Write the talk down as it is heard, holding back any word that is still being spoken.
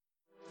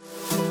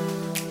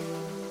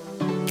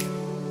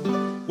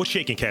What's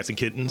shaking, cats and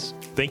kittens?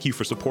 Thank you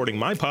for supporting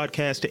my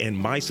podcast and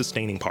my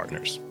sustaining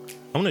partners.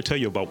 I want to tell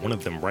you about one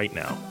of them right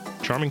now,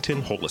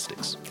 Charmington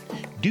Holistics.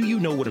 Do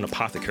you know what an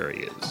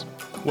apothecary is?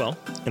 Well,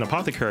 an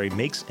apothecary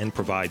makes and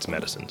provides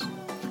medicines.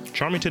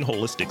 Charmington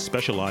Holistics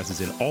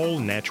specializes in all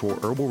natural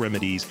herbal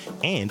remedies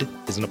and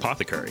is an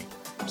apothecary.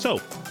 So,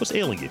 what's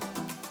ailing you?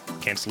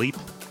 Can't sleep?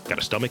 Got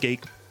a stomach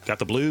ache? Got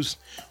the blues?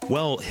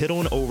 Well, head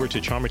on over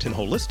to Charmington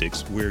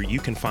Holistics where you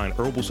can find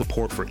herbal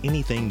support for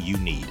anything you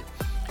need.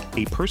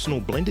 A personal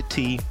blended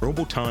tea,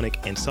 herbal tonic,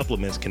 and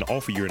supplements can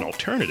offer you an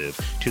alternative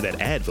to that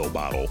Advil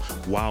bottle,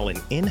 while an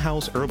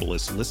in-house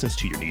herbalist listens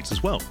to your needs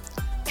as well.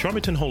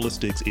 Charmington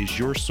Holistics is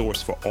your source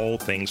for all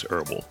things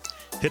herbal.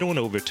 Head on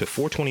over to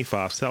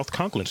 425 South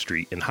Conklin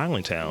Street in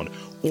Highlandtown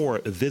or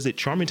visit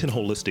Charmington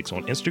Holistics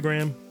on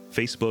Instagram,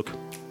 Facebook,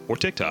 or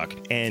TikTok.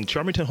 And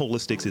Charmington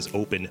Holistics is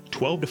open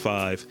 12 to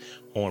 5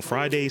 on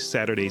Fridays,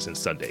 Saturdays, and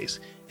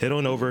Sundays. Head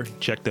on over,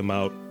 check them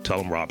out, tell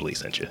them Rob Lee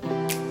sent you.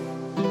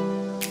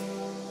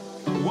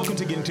 Welcome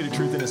to Getting to the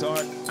Truth in This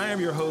Art. I am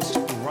your host,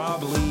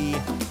 Rob Lee,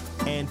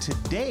 and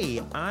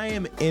today I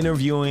am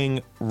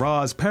interviewing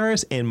Roz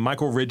Paris and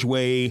Michael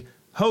Ridgaway,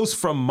 hosts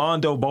from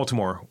Mondo,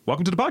 Baltimore.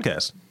 Welcome to the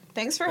podcast.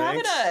 Thanks for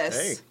having us.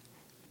 Hey.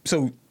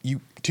 So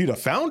you two the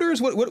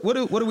founders? What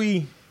do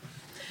we?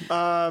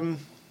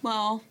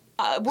 Well,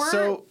 we're.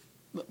 So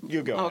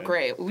you go. Oh, ahead.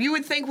 great. You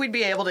would think we'd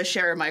be able to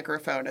share a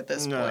microphone at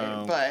this No,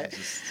 point,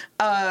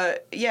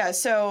 but yeah.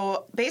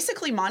 So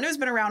basically, Mondo's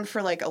been around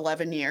for like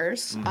 11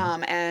 years,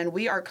 and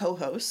we are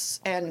co-hosts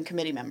and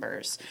committee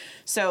members.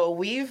 So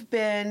we've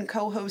been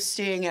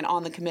co-hosting and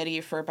on the committee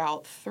for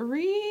about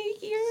 3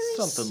 years.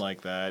 Something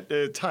like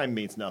that. Time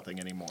means nothing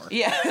anymore.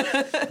 Yeah.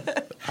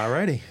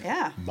 Alrighty.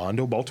 Yeah.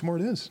 Mondo, Baltimore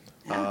it is.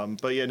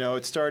 But yeah, no,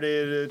 it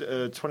started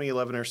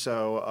 2011 or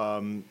so.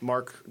 A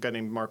guy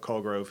named Mark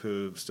Colgrove,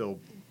 who still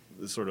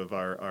is sort of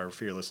our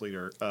fearless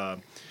leader,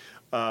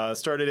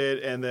 started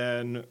it, and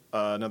then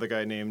another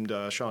guy named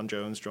Sean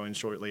Jones joined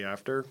shortly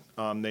after.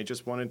 They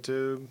just wanted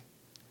to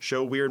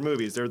show weird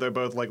movies. They're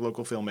both like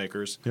local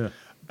filmmakers. Yeah.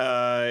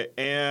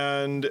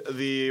 And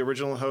the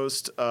original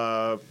host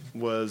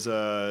was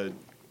a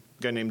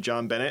guy named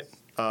John Bennett.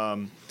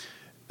 And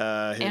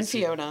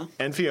Fiona.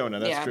 And Fiona,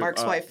 that's Yeah, true.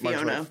 Mark's wife,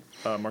 Fiona.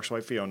 Mark's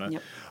wife, Fiona.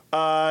 Yep.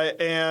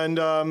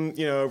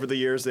 Over the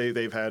years,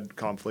 they've had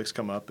conflicts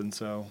come up, and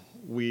so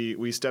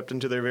we stepped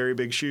into their very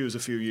big shoes a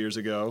few years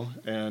ago,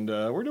 and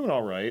we're doing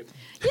all right.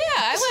 Yeah,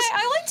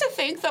 I like to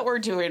think that we're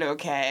doing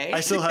okay.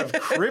 I still have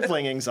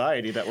crippling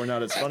anxiety that we're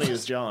not as funny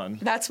as John.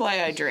 That's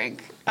why I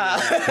drink. Wow.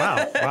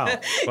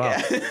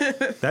 Yeah.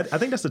 I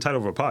think that's the title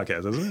of a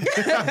podcast, isn't it?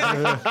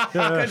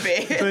 Could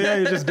be. So yeah,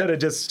 you just did it,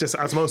 just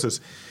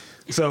osmosis.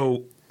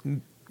 So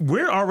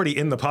we're already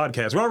in the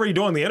podcast. We're already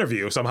doing the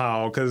interview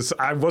somehow because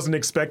I wasn't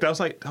expecting. I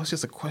was like, that was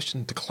just a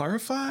question to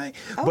clarify.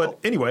 Oh. But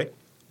anyway,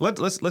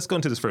 let's go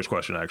into this first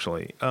question.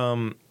 Actually,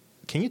 can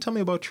you tell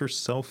me about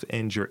yourself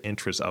and your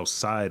interests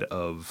outside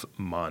of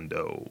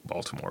Mondo,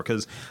 Baltimore?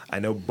 Because I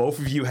know both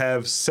of you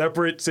have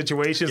separate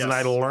situations, Yes. and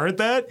I learned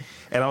that,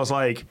 and I was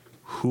like,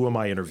 who am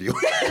I interviewing?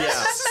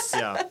 Yes,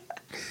 yeah.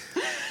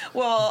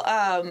 Well,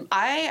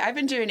 I've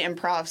been doing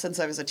improv since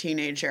I was a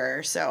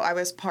teenager. So I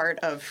was part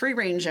of Free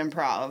Range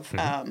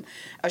Improv,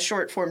 a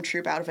short form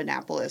troupe out of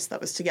Annapolis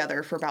that was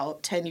together for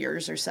about 10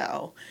 years or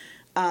so.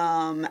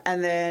 And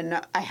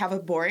then I have a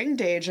boring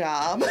day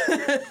job.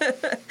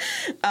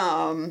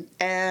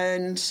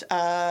 And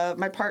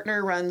my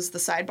partner runs the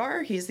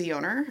Sidebar. He's the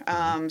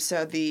owner.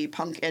 So the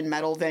punk and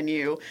metal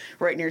venue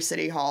right near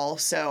City Hall.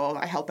 So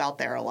I help out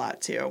there a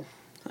lot too.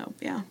 So,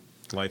 yeah.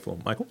 Delightful.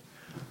 Michael?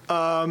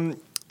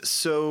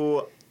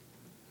 So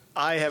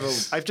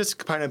I've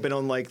just kind of been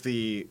on like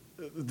the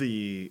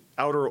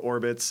outer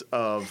orbits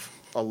of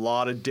a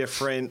lot of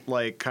different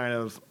like kind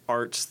of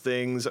arts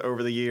things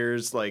over the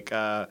years. Like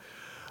I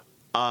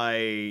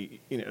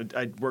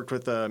worked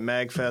with the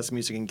MagFest,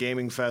 Music and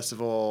Gaming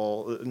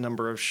Festival, a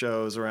number of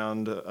shows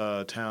around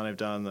town. I've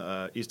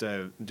done used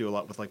to do a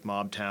lot with like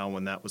Mob Town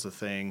when that was a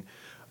thing.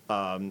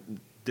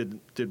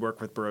 Did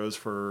work with Bros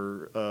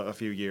for a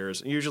few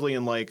years, usually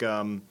in like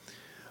a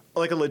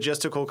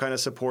logistical kind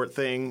of support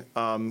thing,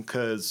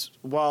 because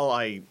while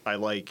I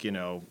like,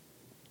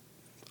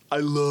 I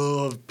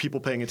love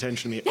people paying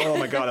attention to me. Oh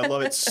my God, I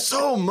love it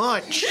so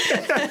much.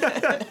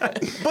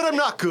 But I'm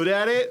not good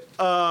at it.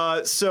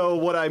 So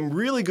what I'm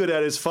really good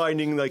at is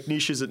finding like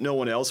niches that no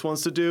one else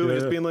wants to do. Yeah.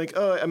 Just being like,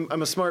 oh,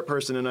 I'm a smart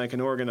person and I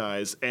can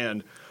organize.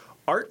 And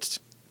art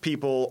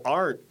people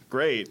aren't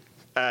great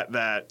at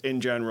that in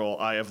general,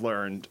 I have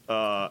learned.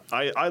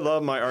 I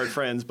love my art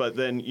friends, but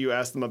then you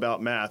ask them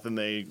about math and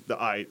the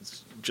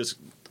eyes just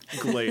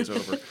glaze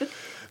over.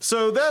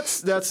 So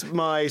that's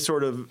my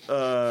sort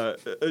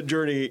of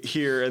journey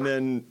here. And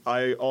then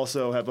I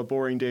also have a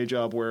boring day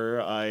job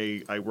where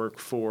I work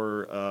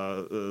for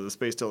the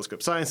Space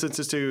Telescope Science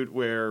Institute,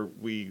 where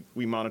we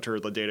monitor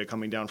the data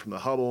coming down from the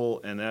Hubble,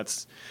 and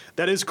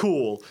that is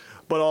cool.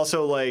 But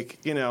also, like,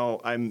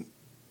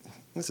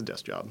 it's a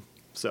desk job.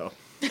 So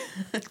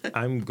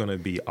I'm going to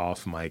be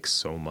off mic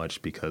so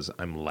much because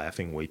I'm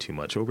laughing way too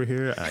much over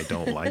here. I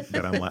don't like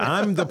that.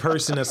 I'm the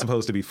person that's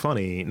supposed to be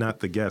funny, not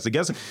the guest. The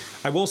guest,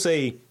 I will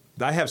say,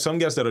 I have some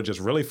guests that are just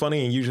really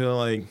funny and usually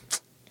like,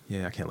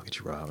 yeah, I can't look at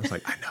you, Rob. It's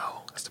like, I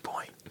know, that's the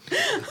point.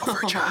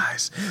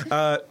 Overdrives.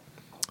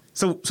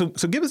 So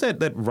give us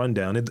that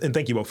rundown, and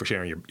thank you both for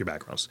sharing your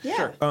backgrounds.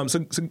 Yeah. So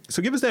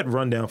give us that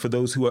rundown for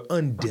those who are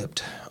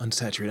undipped,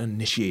 unsaturated,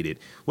 uninitiated.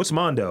 What's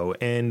Mondo,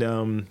 and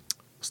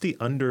what's the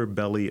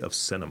underbelly of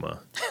cinema?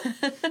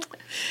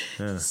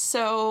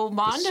 So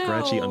Mondo, the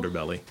scratchy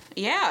underbelly.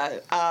 Yeah,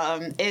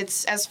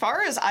 it's, as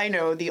far as I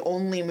know, the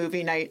only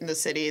movie night in the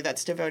city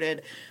that's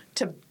devoted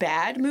to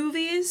bad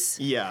movies.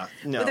 Yeah,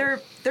 no. They're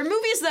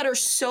movies that are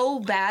so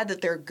bad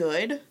that they're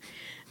good.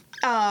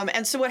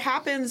 And so what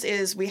happens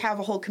is we have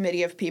a whole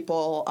committee of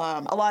people,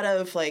 a lot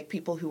of like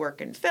people who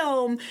work in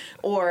film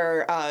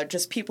or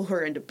just people who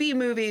are into B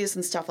movies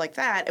and stuff like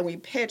that. And we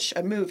pitch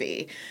a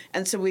movie.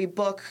 And so we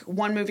book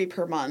one movie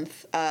per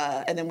month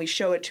and then we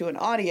show it to an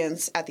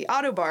audience at the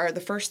Auto Bar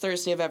the first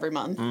Thursday of every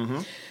month.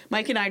 Mm-hmm.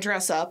 Mike and I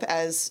dress up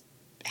as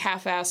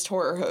half-assed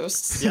horror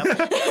hosts.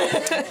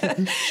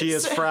 Yep. She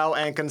is Frau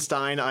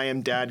Ankenstein. I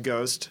am Dad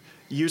Ghost.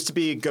 Used to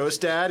be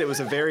Ghost Dad. It was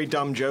a very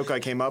dumb joke I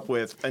came up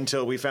with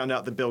until we found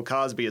out that Bill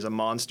Cosby is a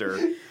monster.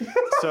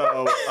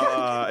 So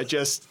I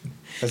just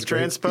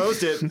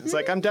transposed it. It's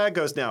like, I'm Dad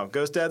Ghost now.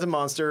 Ghost Dad's a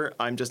monster.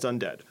 I'm just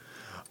undead.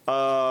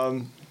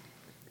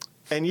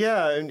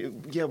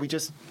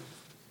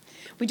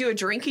 We do a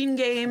drinking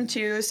game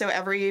too. So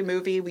every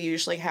movie we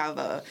usually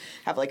have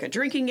like a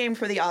drinking game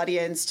for the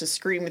audience to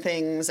scream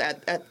things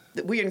at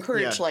we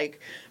encourage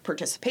like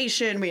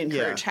participation, we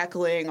encourage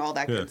heckling, all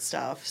that good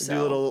stuff.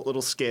 So do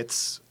little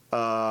skits,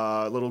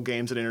 little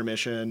games at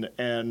intermission,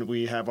 and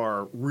we have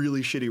our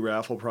really shitty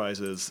raffle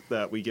prizes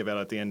that we give out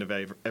at the end of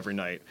every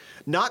night.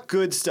 Not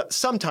good stuff,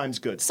 sometimes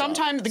good stuff.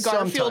 Sometimes the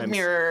Garfield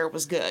mirror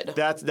was good.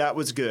 That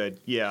was good.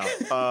 Yeah.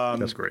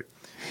 That's great.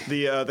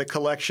 The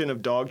collection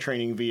of dog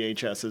training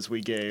VHSs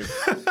we gave,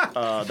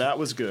 that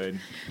was good.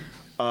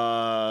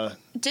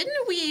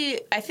 Didn't we?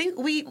 I think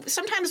we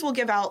sometimes we'll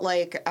give out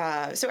like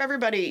so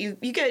everybody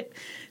you get.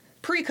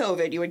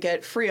 Pre-COVID, you would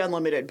get free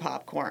unlimited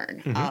popcorn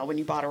when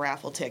you bought a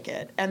raffle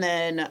ticket, and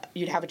then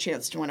you'd have a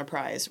chance to win a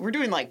prize. We're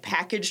doing like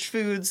packaged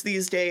foods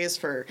these days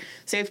for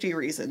safety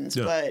reasons,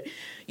 but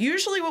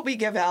usually what we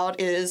give out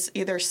is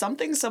either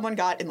something someone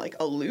got in like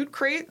a loot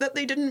crate that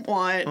they didn't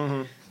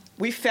want.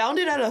 We found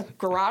it at a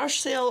garage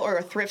sale or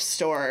a thrift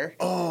store.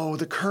 Oh,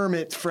 the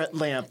Kermit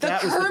lamp. The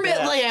Kermit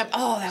lamp.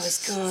 Oh, that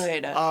was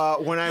good.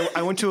 When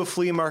I went to a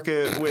flea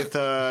market with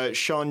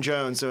Sean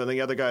Jones, so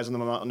the other guys on the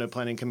Mondo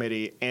Planning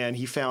Committee, and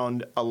he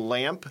found a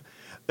lamp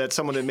that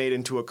someone had made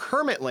into a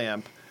Kermit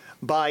lamp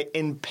by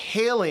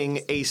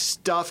impaling a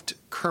stuffed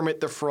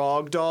Kermit the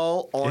Frog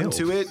doll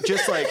onto it.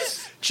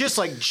 Just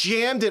like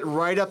jammed it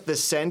right up the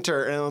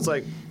center, and I was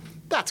like,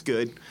 that's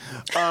good.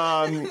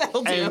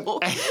 That'll do.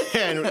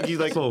 And he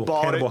like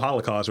bought Cannibal it.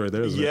 Holocaust right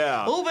there.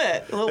 Yeah. A little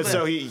bit.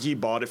 So he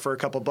bought it for a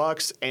couple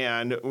bucks,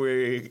 and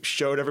we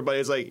showed everybody,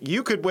 it's like,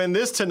 you could win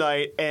this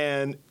tonight,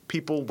 and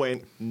people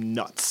went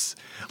nuts.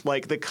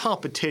 Like, the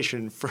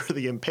competition for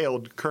the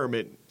impaled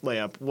Kermit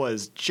lamp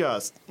was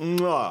just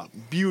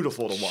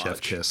beautiful to watch.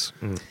 Chef kiss.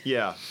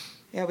 Yeah.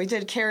 Yeah, we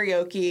did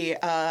karaoke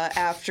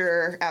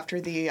after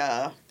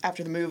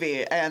the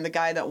movie, and the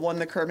guy that won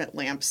the Kermit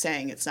lamp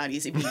sang "It's Not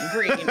Easy Being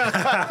Green"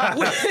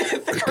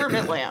 with the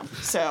Kermit lamp.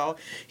 So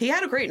he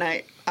had a great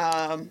night.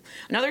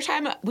 Another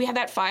time, we had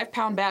that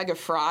 5-pound bag of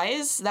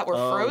fries that were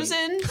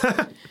frozen.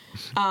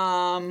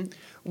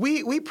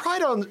 We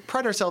pride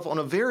ourselves on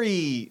a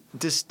very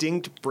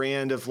distinct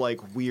brand of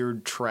like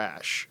weird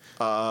trash.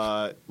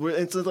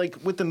 It's like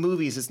with the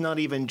movies, it's not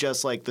even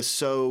just like the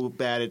so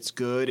bad it's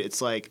good.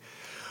 It's like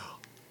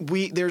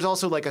there's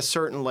also like a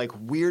certain like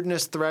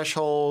weirdness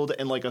threshold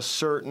and like a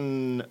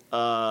certain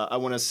I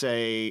want to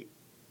say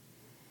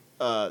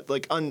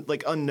like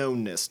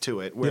unknownness to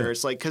it, where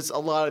it's like, because a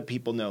lot of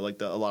people know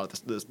like a lot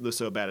of the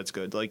so bad it's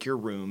good, like your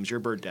Rooms, your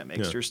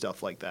Birdemics, your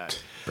stuff like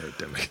that.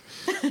 Birdemic.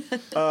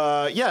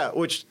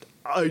 Which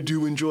I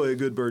do enjoy a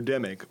good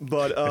Birdemic,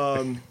 but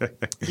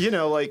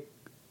like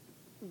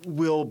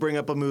we'll bring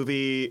up a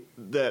movie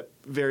that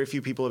very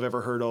few people have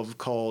ever heard of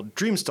called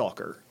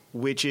Dreamstalker,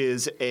 which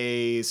is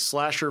a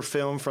slasher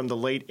film from the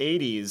late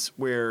 80s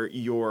where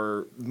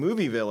your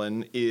movie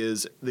villain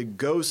is the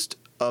ghost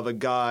of a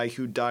guy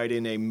who died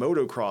in a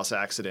motocross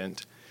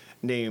accident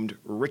named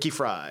Ricky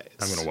Fries.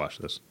 I'm going to watch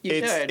this.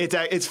 You should.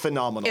 It's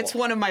phenomenal. It's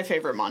one of my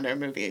favorite Mondo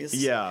movies.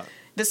 Yeah.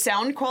 The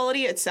sound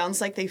quality, it sounds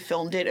like they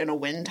filmed it in a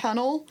wind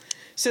tunnel.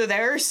 So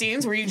there are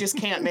scenes where you just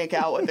can't make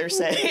out what they're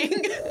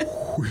saying.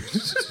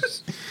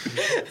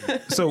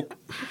 So,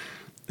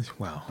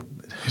 wow.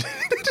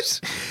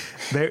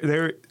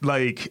 They're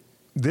like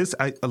this.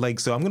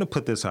 So I'm going to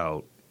put this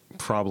out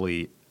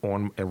probably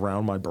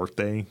around my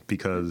birthday,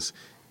 because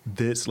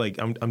this, like,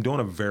 I'm doing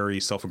a very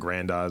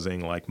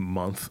self-aggrandizing, like,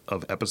 month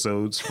of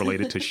episodes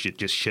related to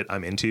shit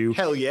I'm into.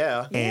 Hell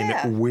yeah.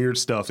 And weird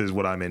stuff is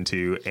what I'm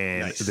into,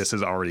 and this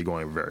is already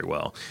going very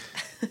well.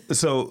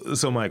 So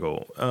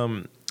Michael,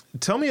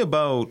 tell me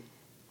about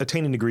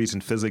attaining degrees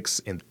in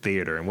physics and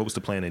theater, and what was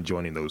the plan in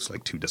joining those,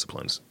 like, two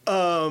disciplines?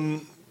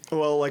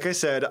 Well, like I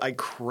said, I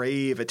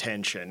crave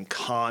attention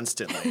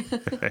constantly.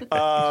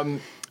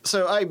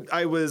 So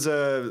I was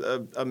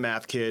a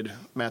math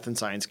and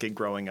science kid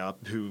growing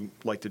up who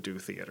liked to do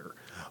theater,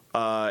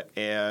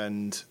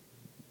 and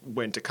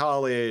went to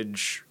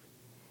college,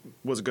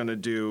 was going to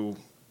do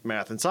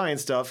math and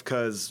science stuff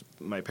because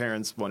my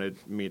parents wanted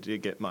me to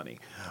get money.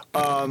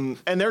 And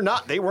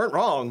they weren't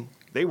wrong.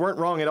 They weren't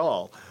wrong at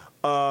all.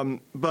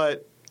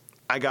 But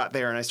I got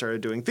there and I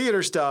started doing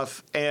theater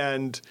stuff,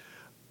 and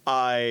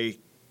I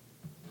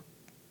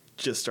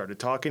just started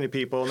talking to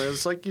people, and it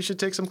was like, you should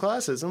take some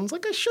classes. And I was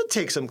like, I should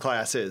take some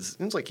classes.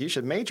 And it's like, you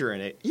should major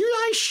in it.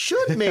 I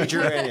should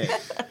major in it.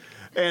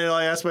 And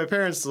I asked my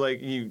parents,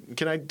 like,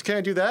 can I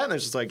do that? And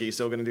it's just like, are you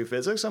still going to do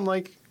physics? I'm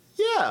like,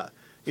 yeah.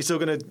 You still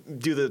going to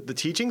do the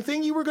teaching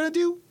thing you were going to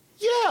do?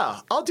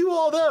 Yeah, I'll do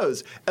all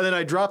those. And then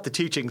I dropped the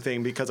teaching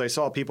thing because I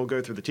saw people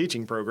go through the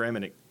teaching program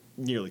and it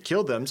nearly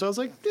killed them. So I was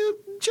like, dude,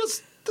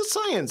 just the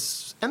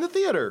science and the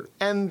theater,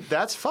 and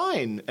that's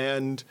fine.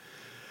 And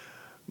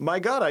my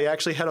God, I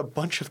actually had a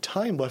bunch of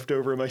time left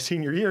over in my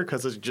senior year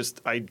because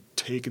I'd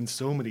taken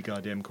so many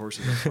goddamn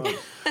courses up front.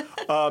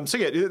 So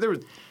yeah, it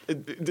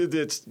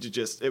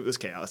was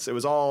chaos. It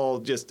was all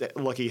just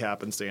lucky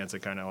happenstance.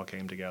 It kind of all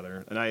came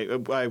together. And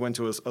I went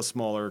to a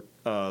smaller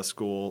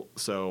school,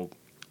 so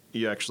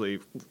you actually,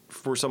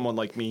 for someone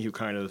like me who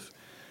kind of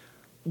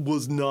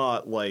was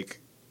not like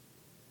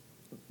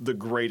the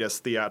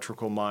greatest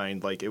theatrical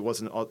mind, like it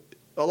wasn't a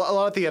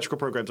lot of theatrical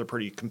programs are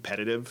pretty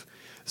competitive,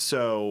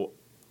 so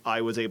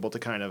I was able to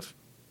kind of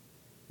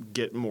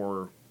get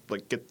more,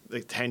 like, get the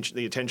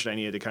attention I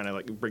needed to kind of,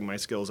 like, bring my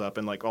skills up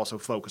and, like, also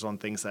focus on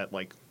things that,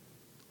 like,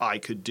 I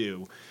could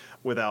do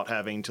without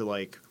having to,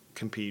 like,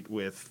 compete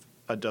with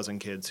a dozen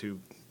kids who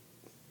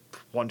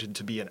wanted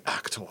to be an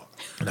actor.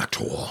 An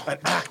actor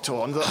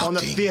on the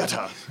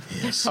theater.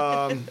 Yes.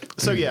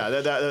 So yeah,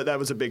 that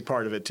was a big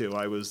part of it too.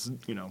 I was,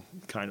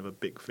 kind of a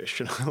big fish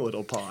in a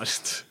little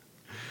pond.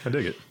 I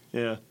dig it.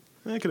 Yeah,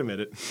 I can admit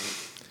it.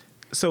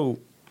 So,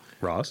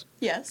 Ross?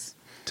 Yes.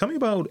 Tell me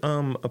about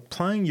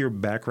applying your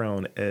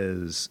background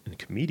as a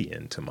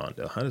comedian to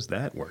Mondo. How does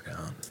that work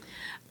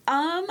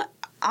out?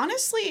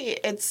 Honestly,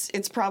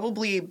 it's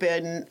probably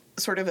been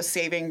sort of a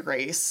saving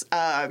grace.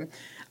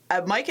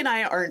 Mike and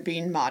I aren't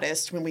being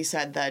modest when we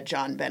said that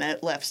John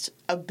Bennett left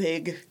a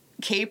big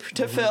cape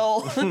to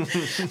fill.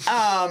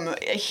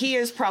 He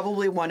is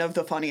probably one of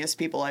the funniest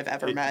people I've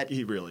ever met.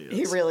 He really is.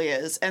 He really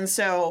is. And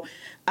so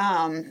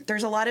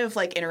there's a lot of,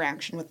 like,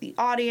 interaction with the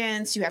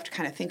audience. You have to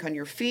kind of think on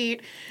your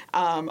feet.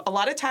 A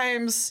lot of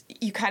times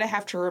you kind of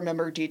have to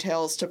remember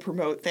details to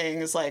promote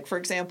things. Like, for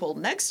example,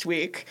 next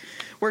week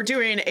we're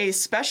doing a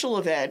special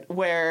event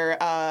where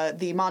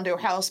the Mondo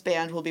House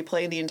Band will be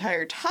playing the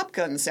entire Top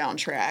Gun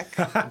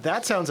soundtrack.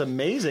 That sounds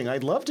amazing.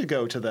 I'd love to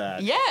go to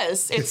that.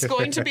 Yes, it's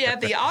going to be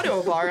at the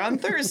Auto Bar on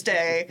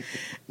Thursday.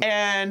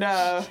 And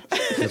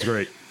That's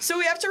great. so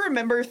we have to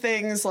remember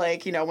things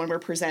like, when we're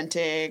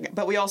presenting,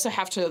 but we also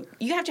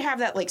you have to have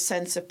that, like,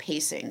 sense of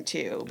pacing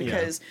too,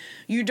 because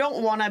you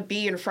don't want to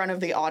be in front of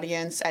the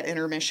audience at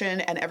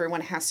intermission and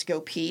everyone has to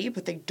go pee,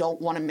 but they don't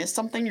want to miss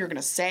something you're going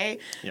to say.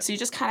 Yep. So you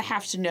just kind of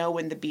have to know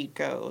when the beat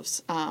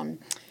goes. And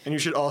you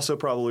should also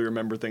probably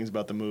remember things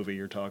about the movie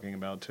you're talking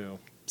about too.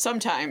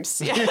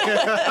 Sometimes.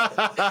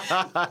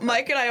 Yeah.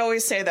 Mike and I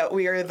always say that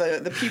we are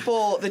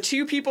the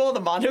two people, the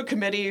Mondo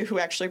committee, who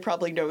actually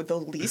probably know the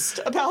least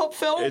about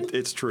film.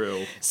 It's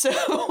true.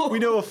 So we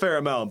know a fair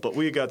amount, but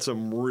we got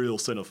some real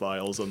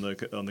cinephiles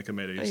on the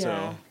committee.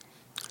 Yeah.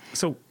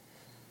 So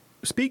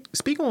speak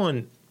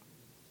on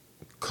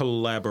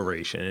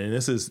collaboration, and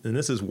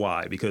this is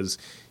why, because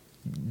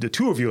the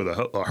two of you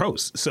are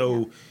hosts.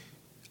 So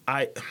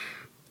at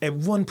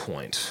one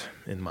point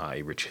in my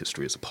rich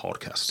history as a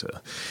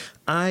podcaster,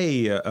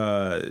 I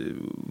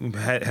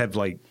had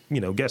like,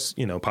 guests,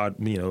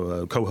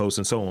 co-hosts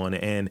and so on.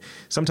 And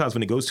sometimes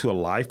when it goes to a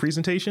live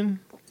presentation,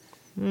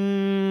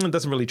 it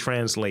doesn't really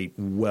translate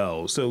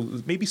well. So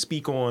maybe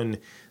speak on,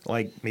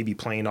 like, maybe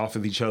playing off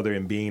of each other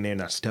and being there,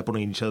 not stepping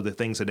on each other,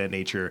 things of that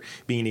nature,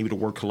 being able to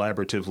work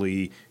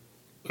collaboratively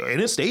in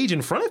a stage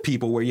in front of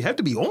people where you have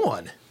to be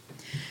on.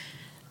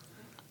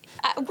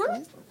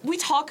 We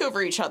talk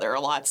over each other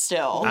a lot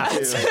still.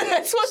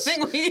 That's one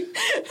thing we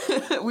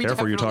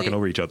Therefore, you're talking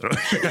over each other.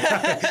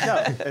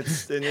 No,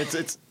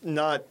 it's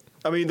not.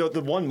 I mean,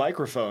 the one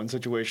microphone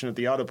situation at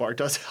the auto bar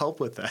does help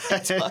with that.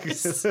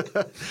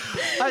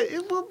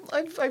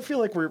 I feel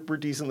like we're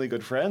decently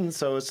good friends,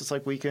 so it's just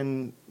like we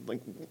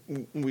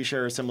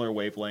share a similar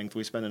wavelength.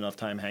 We spend enough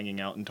time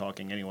hanging out and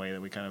talking anyway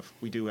that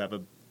we do have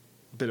a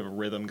bit of a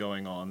rhythm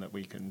going on that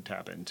we can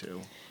tap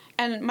into.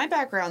 And my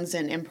background's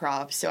in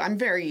improv, so I'm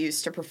very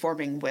used to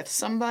performing with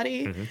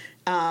somebody.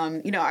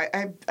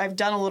 I've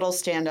done a little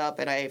stand-up,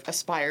 and I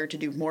aspire to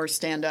do more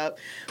stand-up.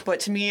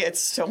 But to me, it's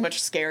so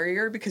much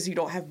scarier because you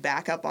don't have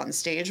backup on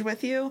stage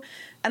with you.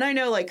 And I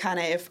know, like, kind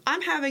of if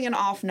I'm having an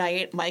off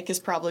night, Mike is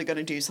probably going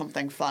to do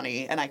something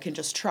funny, and I can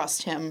just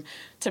trust him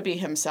to be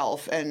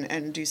himself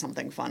and do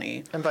something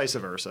funny. And vice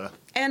versa.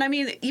 And I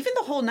mean, even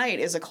the whole night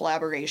is a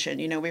collaboration.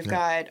 We've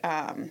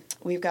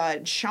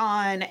got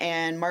Sean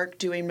and Mark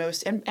doing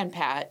most, and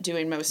Pat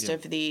doing most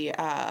of the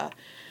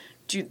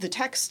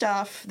tech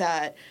stuff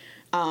that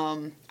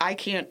I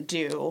can't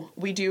do.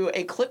 We do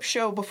a clip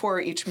show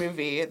before each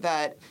movie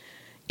that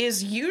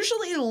is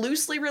usually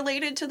loosely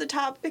related to the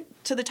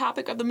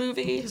topic of the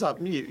movie.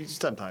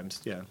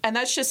 Sometimes, yeah. And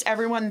that's just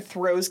everyone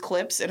throws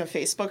clips in a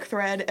Facebook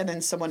thread, and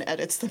then someone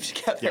edits them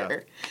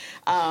together.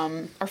 Yeah.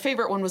 Our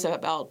favorite one was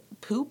about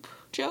poop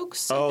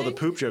jokes. Oh, the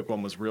poop joke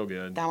one was real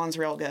good. That one's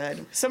real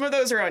good. Some of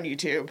those are on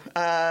YouTube.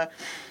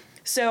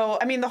 So,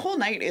 I mean, the whole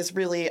night is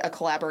really a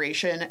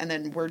collaboration, and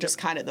then we're just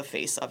kind of the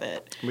face of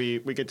it. We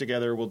get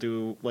together, we'll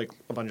do, like,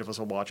 a bunch of us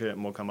will watch it,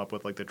 and we'll come up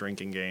with, like, the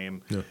drinking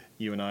game. Yeah.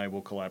 You and I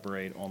will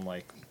collaborate on,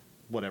 like,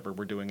 whatever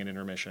we're doing in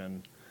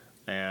intermission.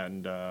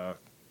 And,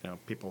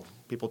 people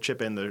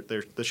chip in the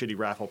shitty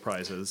raffle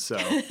prizes. So,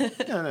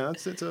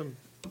 it's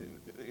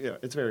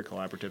very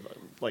collaborative,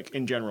 like,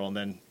 in general,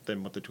 and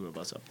then with the two of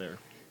us up there.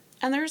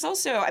 And there's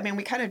also, I mean,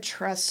 we kind of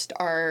trust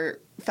our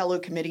fellow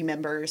committee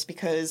members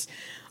because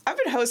I've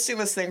been hosting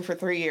this thing for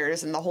 3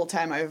 years, and the whole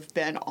time I've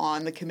been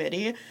on the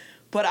committee.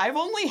 But I've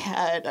only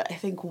had, I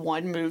think,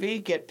 one movie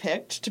get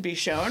picked to be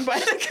shown by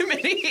the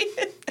committee.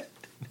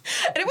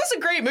 And it was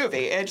a great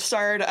movie. It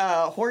starred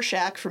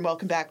Horshack from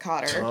Welcome Back,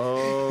 Kotter.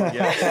 Oh,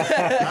 yeah.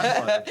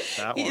 That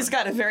one. He's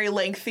got a very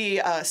lengthy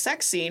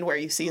sex scene where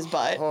you see his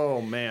butt. Oh,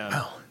 man.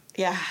 Wow.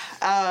 Yeah.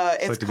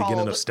 It's like the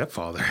beginning of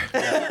Stepfather.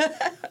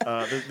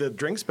 Yeah. The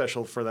drink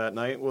special for that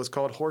night was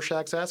called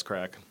Horshack's Ass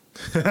Crack.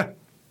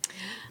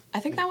 I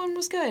think that one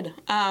was good.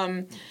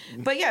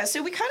 But yeah,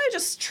 so we kind of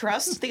just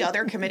trust the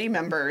other committee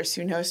members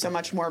who know so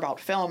much more about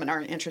film and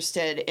aren't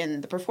interested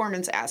in the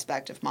performance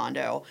aspect of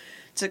Mondo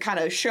to kind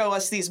of show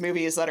us these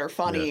movies that are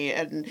funny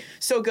and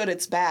so good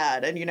it's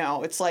bad. And,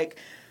 it's like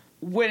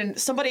when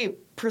somebody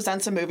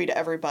presents a movie to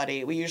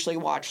everybody, we usually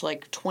watch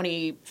like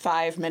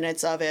 25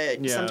 minutes of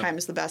it,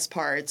 sometimes the best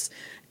parts.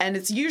 And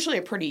it's usually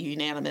a pretty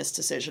unanimous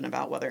decision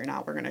about whether or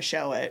not we're going to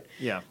show it.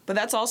 Yeah. But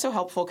that's also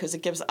helpful because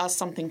it gives us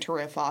something to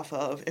riff off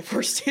of if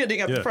we're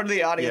standing up in front of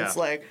the audience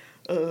like,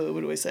 what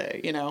do I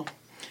say?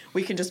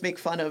 We can just make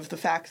fun of the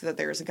fact that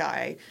there's a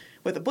guy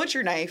with a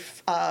butcher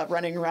knife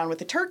running around with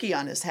a turkey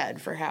on his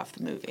head for half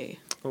the movie.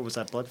 What was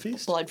that, Blood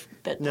Feast? Blood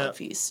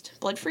Feast.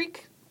 Blood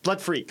Freak? Blood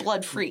Freak.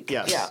 Blood Freak.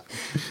 Yes. Yeah.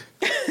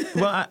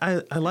 Well,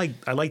 I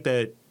like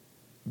that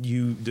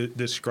you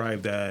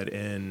describe that,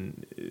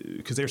 and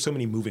because there's so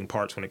many moving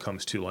parts when it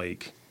comes to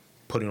like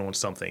putting on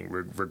something,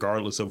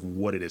 regardless of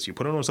what it is. You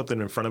put it on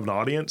something in front of an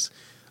audience.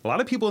 A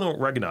lot of people don't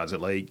recognize it.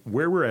 Like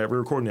where we're at, we're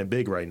recording at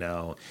Big right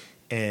now,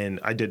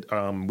 and we did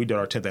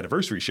our 10th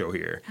anniversary show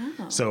here.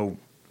 Oh. So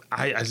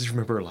I just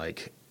remember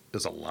like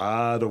there's a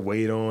lot of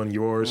weight on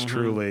yours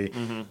truly,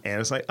 and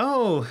it's like,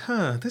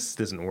 this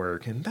doesn't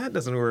work and that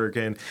doesn't work,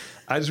 and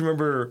I just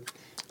remember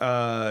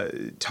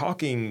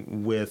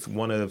talking with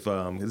one of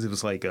it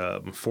was like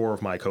 4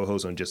 of my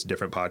co-hosts on just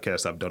different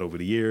podcasts I've done over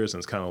the years, and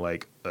it's kind of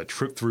like a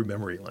trip through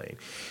memory lane,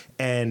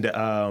 and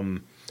I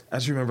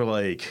just remember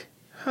like,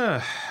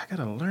 I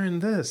gotta learn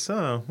this.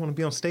 I want to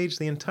be on stage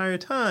the entire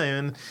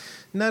time, and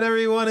not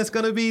everyone is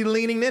going to be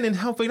leaning in and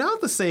helping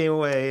out the same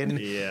way.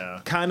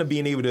 And kind of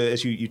being able to,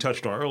 as you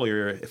touched on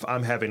earlier, if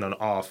I'm having an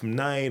off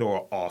night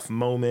or off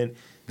moment,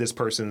 this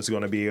person's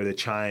going to be able to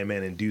chime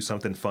in and do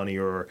something funny,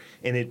 and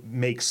it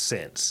makes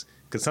sense.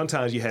 Because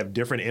sometimes you have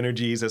different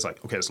energies. It's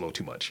like, okay, that's a little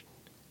too much.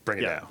 Bring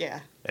it down.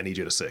 Yeah. I need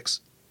you to 6.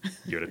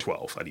 You're at a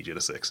 12. I need you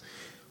to 6.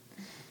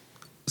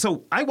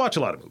 So I watch a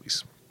lot of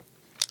movies,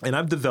 and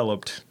I've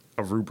developed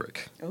a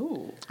rubric.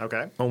 Ooh.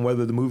 Okay. On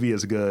whether the movie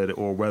is good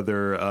or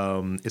whether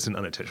it's an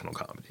unintentional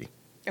comedy.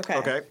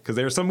 Okay. Because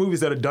there are some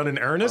movies that are done in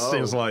earnest,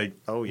 and it's like,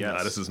 yes.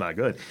 Nah, this is not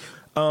good.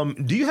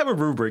 Do you have a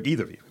rubric,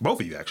 either of you, both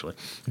of you actually,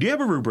 do you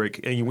have a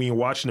rubric when you're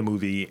watching a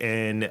movie,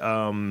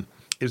 and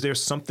is there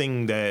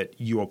something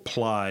that you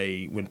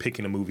apply when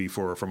picking a movie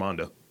for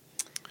Mondo?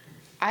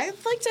 I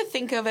like to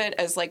think of it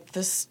as like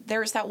this.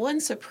 There's that one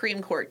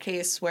Supreme Court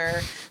case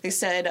where they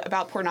said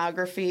about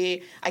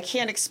pornography, I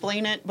can't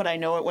explain it, but I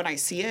know it when I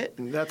see it.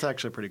 That's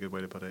actually a pretty good way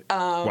to put it.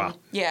 Wow.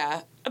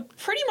 Yeah.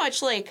 Pretty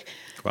much like...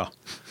 Wow.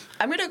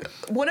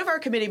 One of our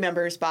committee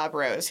members, Bob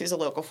Rose, who's a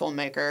local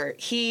filmmaker,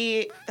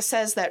 he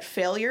says that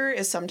failure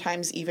is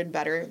sometimes even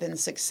better than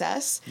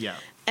success. Yeah.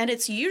 And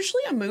it's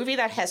usually a movie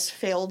that has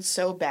failed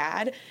so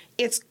bad,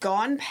 it's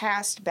gone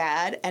past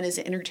bad and is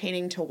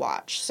entertaining to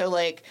watch. So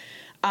like...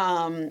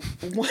 so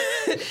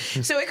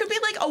it could be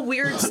like a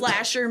weird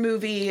slasher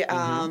movie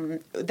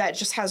that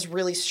just has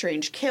really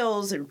strange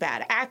kills and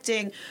bad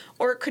acting,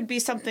 or it could be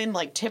something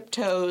like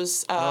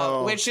Tiptoes,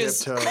 which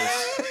Tiptoes.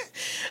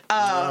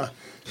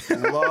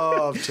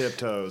 Love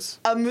Tiptoes.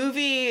 A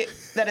movie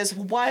that is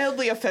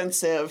wildly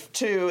offensive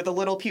to the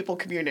little people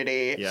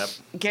community. Yep.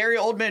 Gary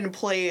Oldman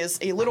plays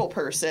a little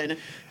person.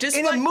 Just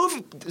In a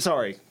movie...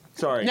 Sorry.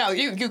 No,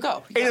 you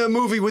go. In a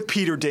movie with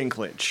Peter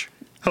Dinklage.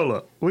 Hold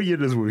up. What year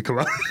did this movie come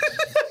out?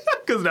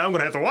 Because now I'm going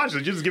to have to watch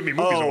it. You just give me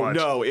movies to watch.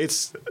 Oh, no.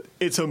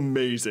 It's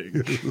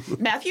amazing.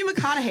 Matthew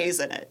McConaughey's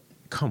in it.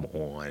 Come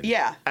on.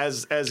 Yeah.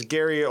 As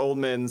Gary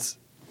Oldman's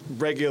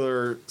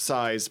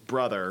regular-sized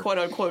brother.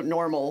 Quote-unquote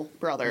normal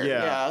brother.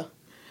 Yeah.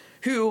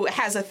 Who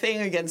has a thing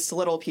against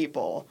little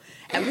people.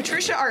 And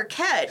Patricia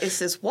Arquette is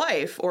his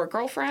wife or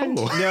girlfriend.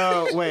 Oh.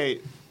 No,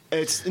 wait.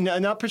 It's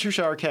not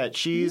Patricia Arquette.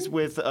 She's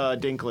with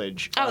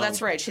Dinklage. Oh,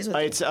 that's right. She's with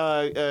It's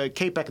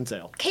Kate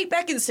Beckinsale. Kate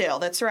Beckinsale.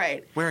 That's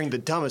right. Wearing the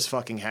dumbest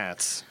fucking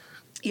hats.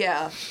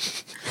 Yeah.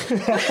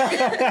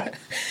 But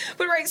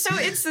right, so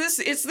it's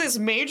this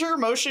major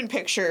motion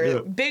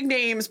picture, big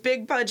names,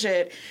 big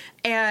budget,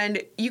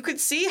 and you could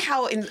see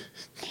how in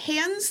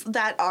hands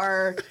that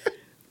are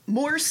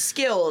more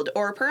skilled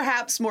or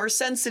perhaps more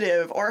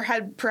sensitive or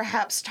had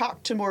perhaps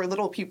talked to more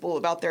little people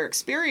about their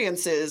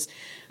experiences,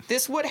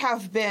 this would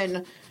have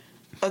been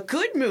a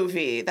good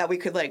movie that we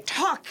could like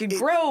talk and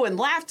grow and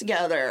laugh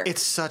together.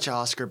 It's such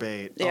Oscar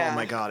bait. Yeah. Oh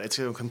my god, it's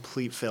a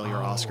complete failure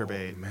Oscar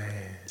bait.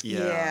 Man.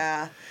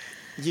 Yeah,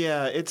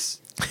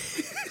 it's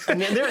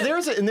and there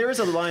is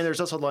a line. There's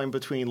also a line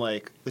between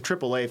like the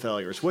AAA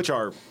failures, which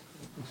are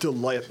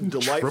delightful.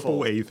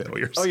 AAA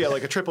failures. Oh yeah,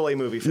 like a AAA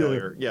movie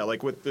failure. Yeah,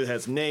 like it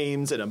has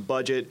names and a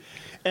budget,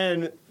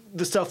 and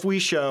the stuff we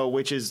show,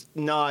 which is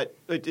not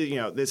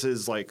this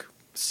is like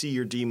C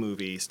or D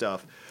movie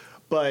stuff.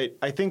 But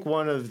I think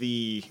one of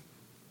the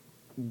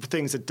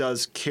things that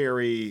does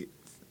carry,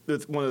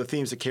 one of the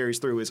themes that carries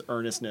through is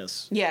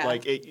earnestness. Yeah.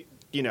 Like,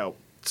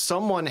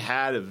 someone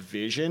had a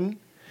vision,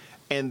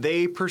 and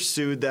they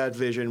pursued that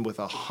vision with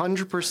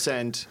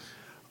 100%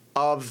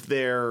 of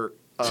their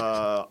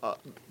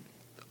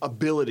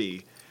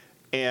ability,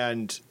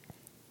 and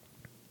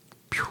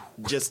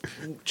just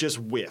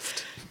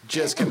whiffed.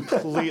 Just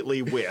completely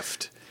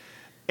whiffed.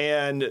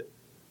 And,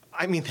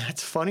 I mean,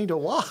 that's funny to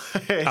watch.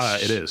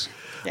 It is.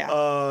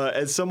 Yeah.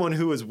 As someone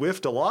who has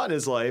whiffed a lot in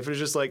his life, it's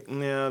just like,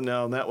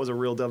 no, that was a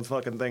real dumb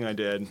fucking thing I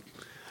did.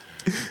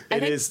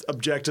 It is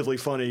objectively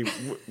funny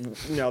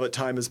now that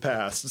time has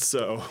passed.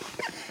 So,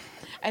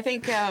 I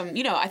think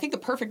I think the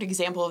perfect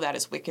example of that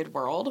is Wicked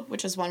World,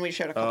 which is one we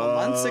showed a couple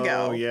months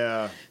ago. Oh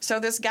yeah. So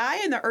this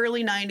guy in the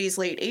early '90s,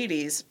 late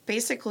 '80s,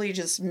 basically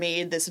just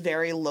made this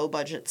very low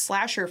budget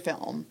slasher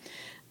film.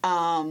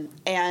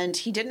 And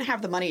he didn't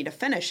have the money to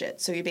finish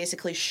it, so he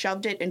basically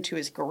shoved it into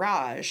his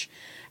garage.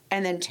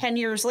 And then 10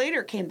 years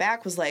later came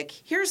back, was like,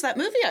 here's that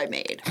movie I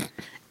made.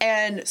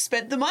 And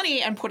spent the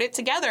money and put it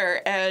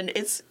together. And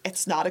it's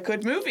not a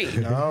good movie.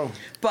 No.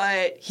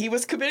 But he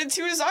was committed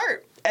to his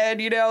art.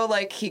 And, he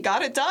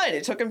got it done.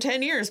 It took him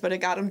 10 years, but it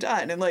got him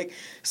done. And,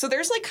 so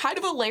there's, kind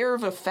of a layer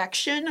of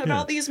affection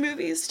about these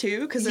movies,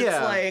 too. Because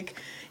it's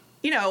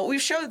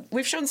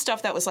we've shown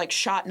stuff that was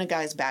shot in a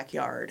guy's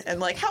backyard,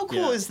 and how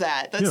cool is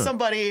that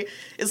somebody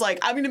is like,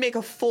 I'm going to make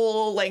a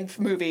full length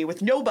movie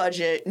with no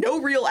budget, no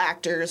real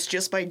actors,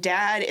 just my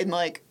dad in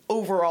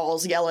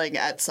overalls yelling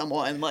at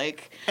someone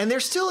and they're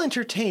still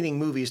entertaining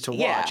movies to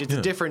watch. It's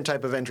a different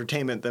type of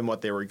entertainment than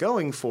what they were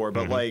going for,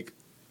 but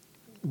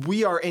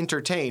we are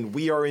entertained,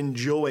 we are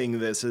enjoying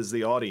this as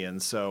the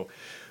audience. So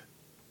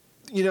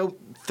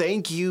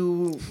thank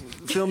you,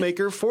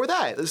 filmmaker, for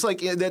that. It's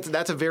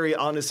that's a very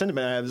honest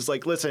sentiment. I was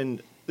like,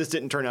 listen, this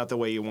didn't turn out the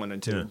way you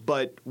wanted to,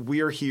 but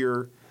we're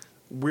here,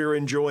 we're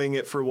enjoying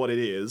it for what it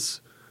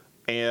is,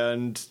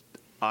 and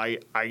I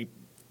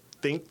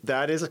think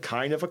that is a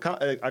kind of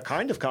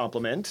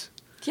compliment.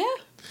 Yeah.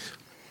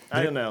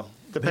 I don't know.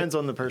 Depends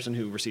on the person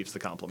who receives the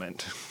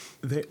compliment.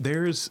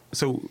 There's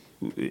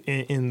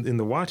in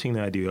the watching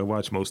that I do, I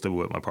watch most of it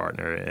with my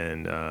partner,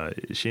 and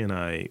she and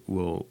I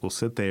will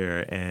sit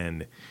there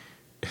and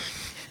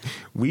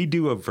we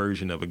do a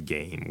version of a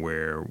game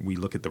where we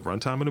look at the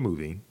runtime of the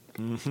movie,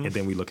 and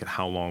then we look at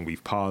how long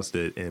we've paused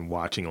it and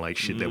watching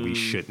shit that we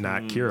should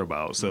not care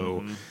about.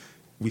 So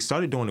we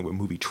started doing it with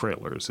movie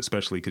trailers,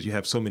 especially because you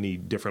have so many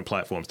different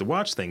platforms to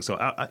watch things. So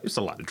there's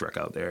a lot of dreck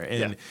out there,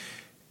 and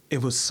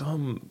it was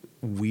some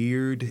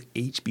weird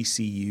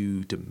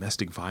HBCU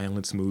domestic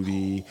violence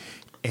movie.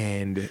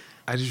 And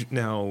I just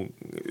now,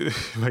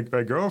 my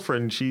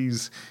girlfriend,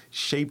 she's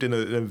shaped in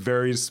a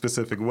very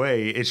specific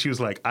way. And she was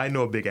like, I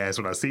know a big ass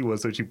when I see one.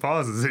 So she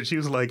pauses and she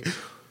was like,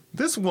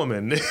 this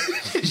woman,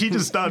 she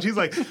just stopped. She's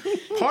like,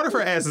 part of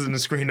her ass is in the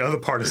screen, the other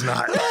part is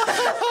not.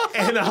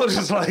 And I was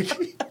just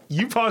like,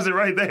 you pause it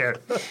right there.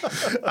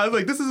 I was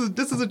like, this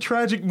is a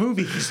tragic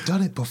movie. He's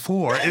done it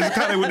before. It's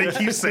kind of what they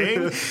keep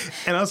saying.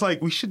 And I was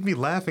like, we shouldn't be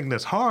laughing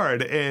this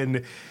hard.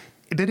 And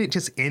then it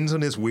just ends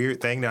on this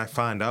weird thing that I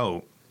find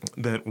out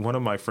that one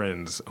of my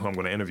friends who I'm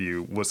going to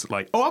interview was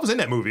like, oh, I was in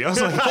that movie. I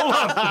was like, hold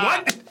on,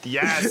 what?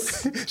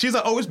 Yes. She's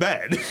like, oh, it's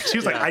bad. She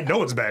was like, I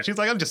know it's bad. She's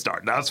like, I'm just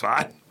starting. That's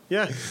fine.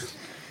 Yeah.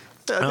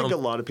 I think a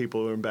lot of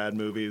people who are in bad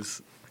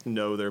movies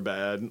know they're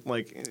bad.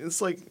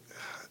 It's like,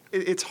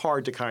 it's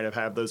hard to kind of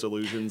have those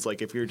illusions.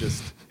 Like if you're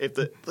just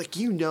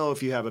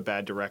if you have a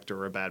bad director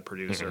or a bad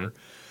producer,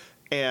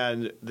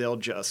 and they'll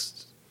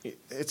just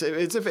if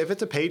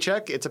it's a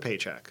paycheck, it's a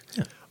paycheck.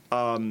 Yeah.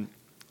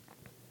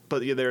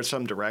 But there are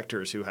some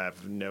directors who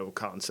have no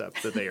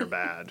concept that they are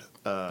bad.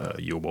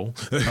 Yobel.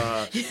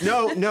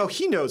 No,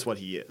 he knows what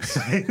he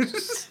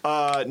is.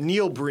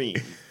 Neil Breen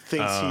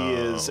thinks he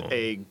is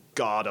a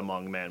god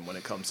among men when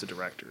it comes to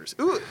directors.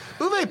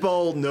 Uwe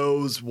Boll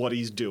knows what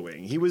he's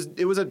doing. It was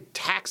a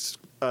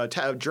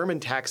German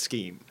tax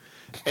scheme,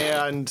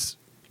 and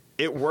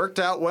it worked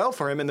out well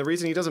for him. And the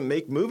reason he doesn't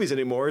make movies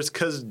anymore is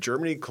because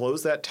Germany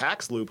closed that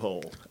tax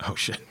loophole. Oh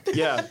shit.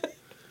 Yeah.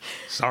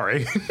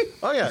 Sorry.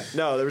 Oh yeah.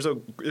 No, there's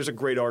a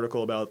great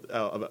article about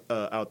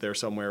out there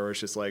somewhere where it's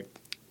just like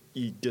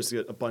you just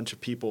get a bunch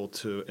of people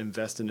to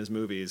invest in his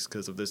movies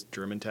because of this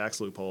German tax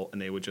loophole,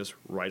 and they would just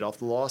write off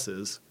the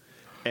losses,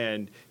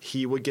 and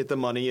he would get the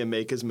money and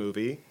make his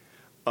movie,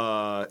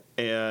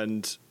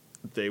 and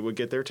they would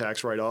get their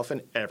tax write-off,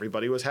 and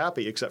everybody was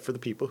happy except for the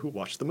people who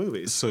watched the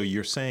movies. So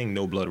you're saying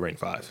no Blood Rain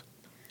 5?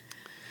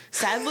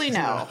 Sadly,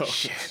 no.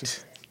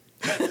 Shit.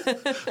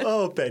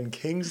 Oh, Ben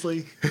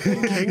Kingsley.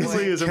 Ben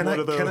Kingsley is in one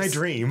of those. Can I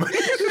dream?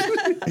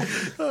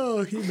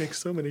 Oh, he makes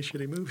so many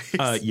shitty movies.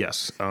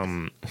 Yes.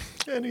 And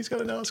he's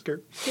got an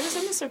Oscar. He was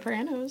in The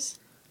Sopranos.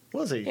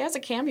 Was he? He has a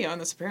cameo in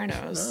The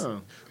Sopranos.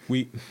 Oh.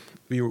 We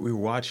were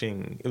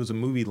watching. It was a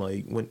movie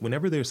like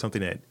whenever there's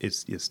something that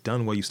it's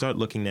done well, you start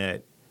looking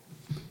at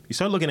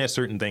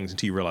certain things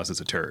until you realize it's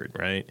a turd,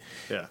 right?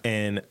 Yeah.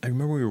 And I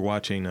remember we were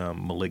watching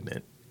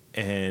Malignant,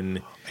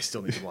 and I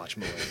still need to watch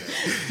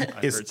Malignant.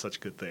 I heard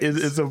such good things.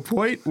 It's a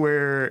point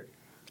where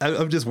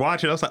I'm just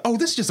watching. I was like, oh,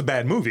 this is just a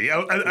bad movie.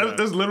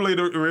 That's literally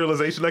the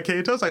realization I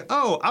came to. I was like,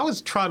 oh, I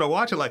was trying to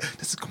watch it like,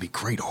 this is going to be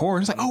great horror.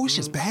 It's like, oh, it's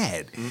just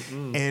bad.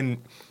 And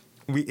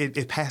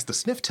it passed the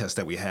sniff test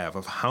that we have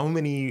of how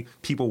many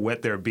people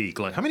wet their beak.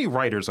 Like, how many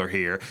writers are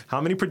here?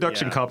 How many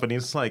production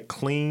companies? It's like,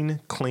 clean,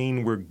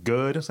 we're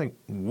good. It's like,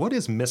 what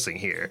is missing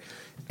here?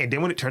 And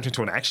then when it turns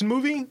into an action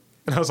movie,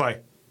 and I was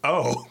like,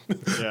 oh,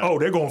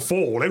 they're going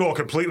full. They're going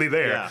completely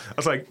there. Yeah. I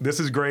was like, this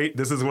is great.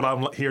 This is what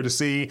I'm here to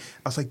see.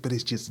 I was like, but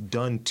it's just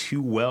done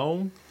too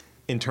well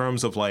in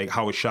terms of like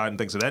how it's shot and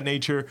things of that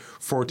nature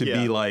for it to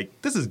be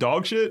like, this is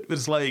dog shit. But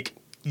it's like,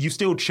 you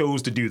still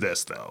chose to do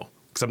this though.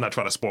 Because I'm not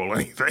trying to spoil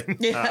anything.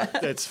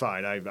 It's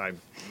fine. You're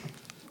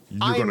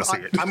gonna see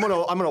it. I'm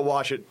gonna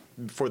watch it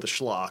for the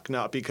schlock,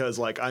 not because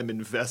like I'm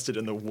invested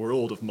in the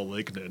world of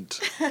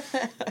Malignant.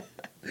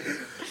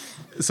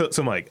 So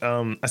Mike,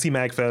 I see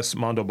MagFest,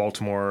 Mondo,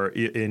 Baltimore,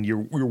 and you're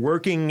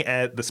working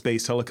at the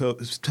Space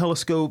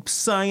Telescope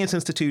Science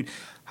Institute.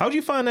 How did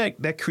you find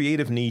that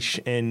creative niche,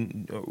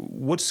 and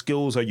what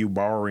skills are you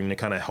borrowing to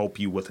kind of help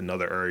you with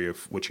another area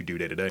of what you do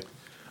day to day?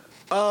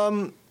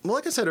 Well,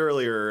 like I said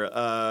earlier,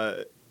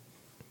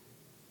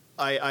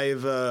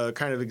 I've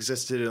kind of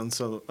existed in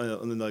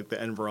like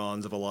the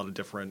environs of a lot of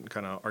different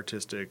kind of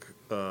artistic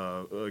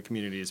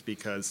communities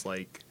because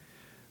like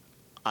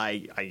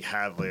I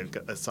have like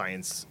a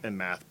science and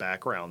math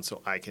background,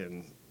 so I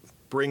can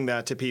bring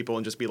that to people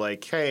and just be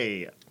like,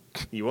 hey,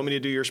 you want me to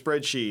do your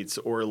spreadsheets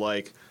or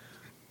like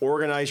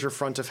organize your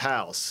front of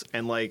house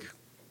and like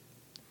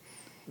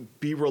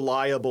be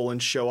reliable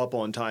and show up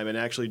on time and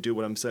actually do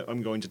what I'm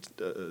going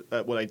to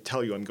what I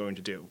tell you I'm going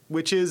to do,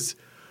 which is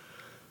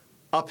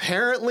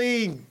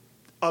apparently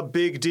a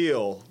big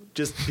deal.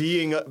 Just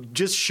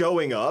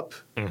showing up.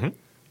 Mm-hmm.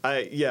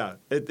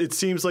 It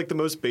seems like the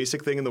most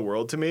basic thing in the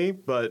world to me,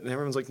 but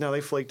everyone's like, no,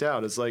 they flaked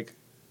out. It's like,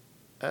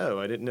 oh,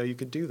 I didn't know you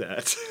could do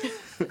that.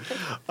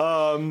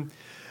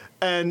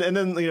 And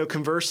then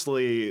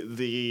conversely,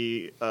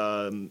 the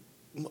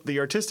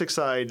artistic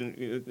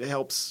side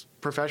helps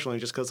professionally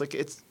just because like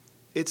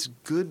it's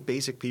good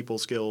basic people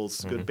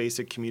skills, good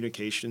basic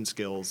communication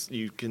skills.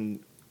 You can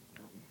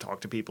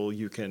talk to people.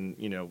 You can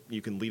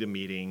lead a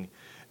meeting.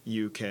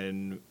 You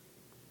can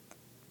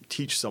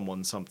teach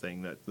someone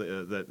something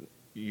that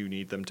you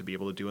need them to be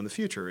able to do in the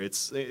future.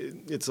 It's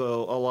a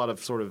lot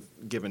of sort of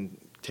give and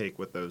take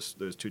with those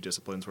two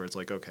disciplines where it's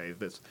like, okay,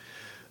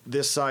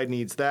 this side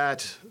needs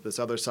that, this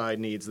other side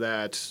needs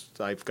that.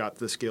 I've got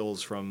the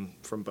skills from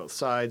both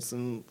sides,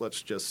 and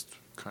let's just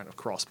kind of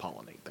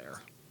cross-pollinate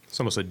there. It's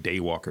almost a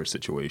daywalker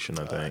situation,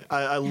 I think.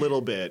 A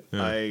little bit.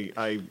 Yeah.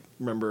 I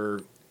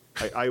remember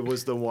I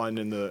was the one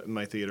in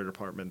my theater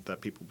department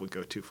that people would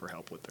go to for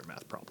help with their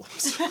math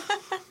problems.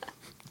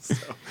 So.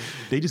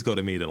 They just go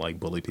to me to like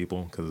bully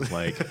people because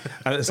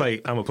it's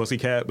like I'm a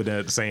pussycat, but then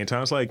at the same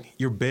time it's like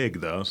you're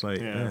big though. It's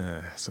like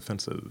it's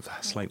offensive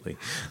slightly.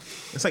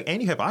 It's like,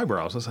 and you have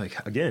eyebrows. It's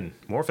like, again,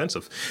 more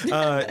offensive.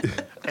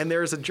 And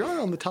there's a jar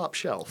on the top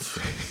shelf.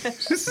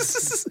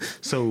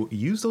 So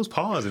use those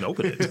paws and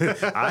open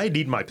it. I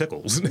need my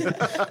pickles.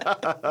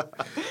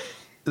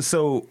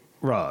 So,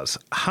 Roz,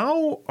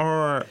 how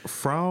are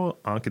Frau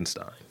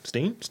Ankenstein,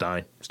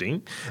 Stein,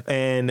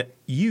 and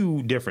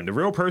you different? The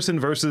real person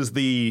versus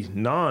the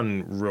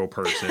non-real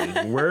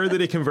person. Where do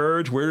they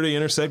converge? Where do they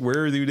intersect?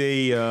 Where do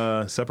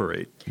they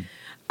separate?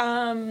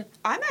 I'm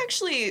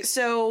actually,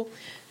 so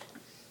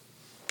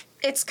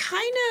It's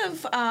kind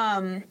of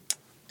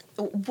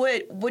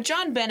what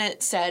John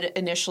Bennett said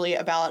initially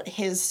about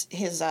his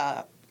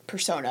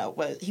persona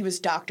was he was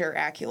Dr.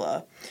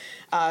 Acula.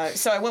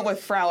 So I went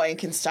with Frau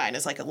Ankenstein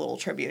as like a little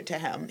tribute to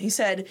him. He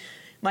said,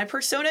 "My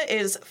persona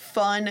is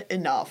fun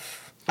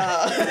enough."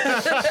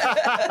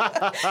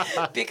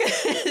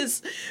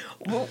 Because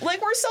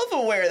like we're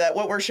self-aware that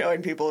what we're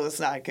showing people is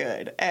not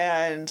good,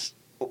 and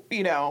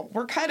you know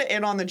we're kind of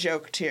in on the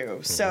joke too.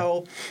 Mm-hmm.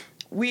 So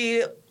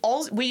we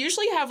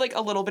usually have like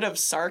a little bit of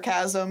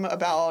sarcasm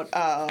about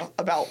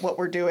what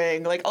we're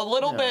doing, like a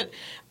little bit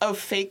of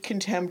fake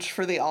contempt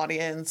for the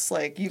audience,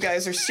 like you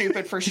guys are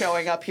stupid for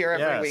showing up here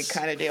every week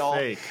kind of deal.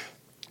 Fake.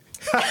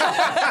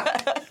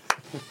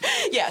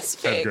 Yes,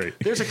 fake. That's great.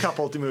 There's a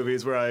couple of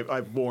movies where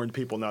I've warned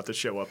people not to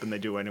show up and they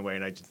do anyway,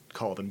 and I just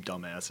call them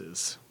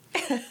dumbasses.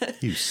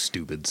 You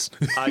stupids.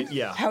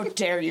 Yeah. How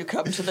dare you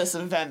come to this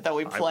event that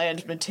we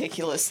planned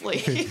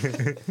meticulously?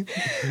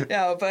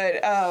 No,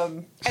 but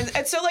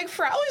and so like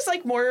Frau is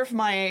like more of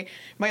my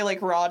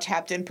like raw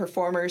tapped in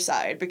performer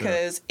side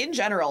because in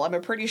general I'm a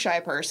pretty shy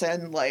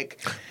person.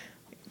 Like,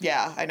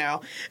 yeah, I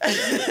know.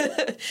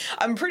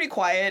 I'm pretty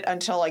quiet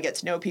until I get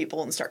to know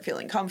people and start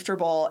feeling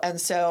comfortable, and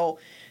so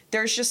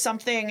there's just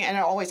something, and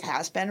it always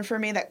has been for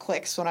me, that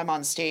clicks when I'm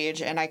on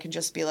stage, and I can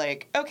just be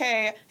like,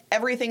 okay,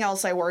 everything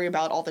else I worry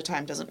about all the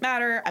time doesn't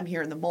matter. I'm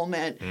here in the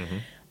moment. Mm-hmm.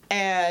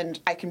 And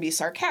I can be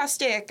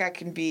sarcastic. I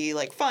can be,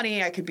 like,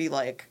 funny. I could be,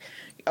 like,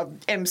 a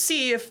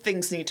MC if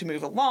things need to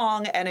move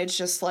along. And it's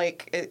just,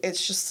 like,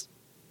 it's just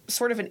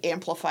sort of an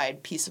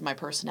amplified piece of my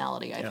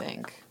personality, I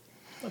think.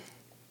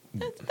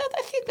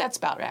 I think that's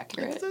about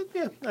accurate.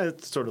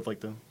 It's sort of like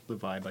the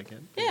vibe I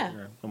get. Yeah.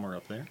 When we're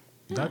up there.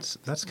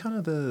 That's kind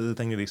of the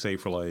thing that they say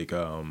for, like,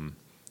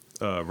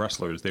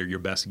 wrestlers. Your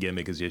best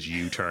gimmick is just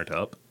you turned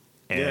up.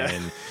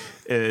 And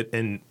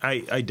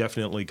I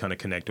definitely kind of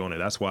connect on it.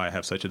 That's why I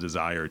have such a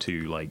desire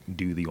to like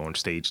do the on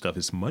stage stuff.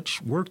 It's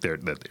much work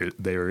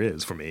there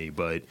is for me,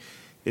 but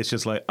it's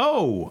just like,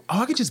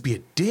 I could just be a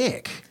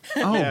dick.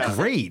 Oh,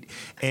 great.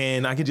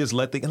 And I could just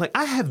like,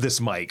 I have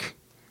this mic.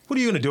 What are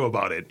you going to do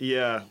about it?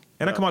 Yeah.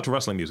 And I come out to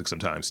wrestling music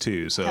sometimes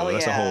too. So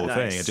that's the whole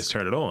thing. I just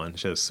turn it on.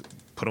 Just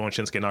put on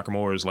Shinsuke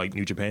Nakamura's like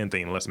New Japan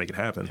theme and let's make it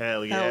happen.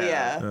 Hell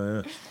yeah.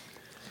 Hell yeah.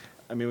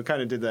 I mean, we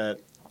kind of did that.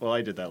 Well,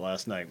 I did that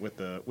last night with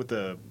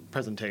the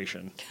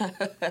presentation.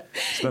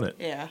 Spin it.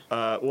 Yeah.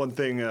 One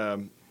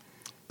thing.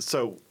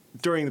 So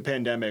during the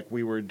pandemic,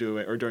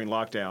 during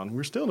lockdown,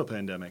 we're still in a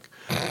pandemic.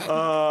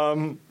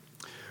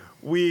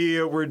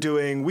 We were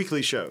doing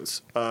weekly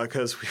shows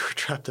because we were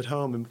trapped at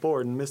home and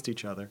bored and missed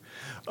each other.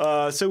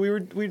 So we were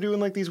doing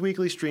like these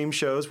weekly stream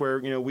shows where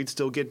we'd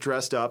still get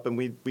dressed up and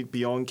we'd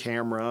be on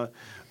camera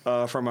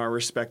from our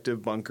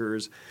respective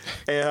bunkers,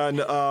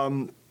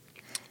 and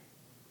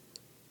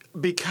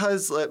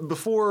because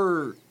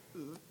before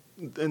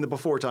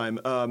time,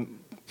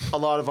 a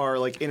lot of our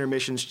like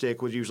intermission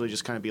shtick would usually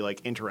just kind of be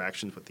like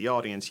interactions with the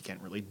audience. You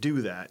can't really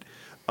do that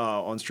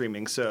on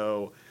streaming,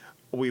 so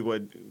we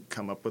would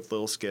come up with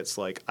little skits.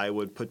 Like I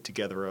would put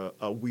together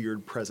a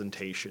weird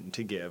presentation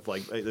to give.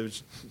 Like it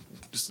was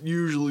just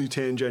usually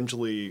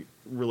tangentially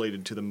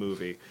related to the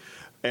movie,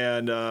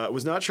 and I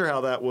was not sure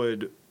how that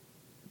would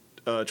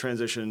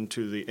transition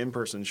to the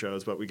in-person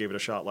shows, but we gave it a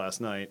shot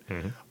last night.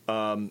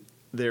 Mm-hmm.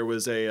 There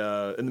was in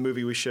the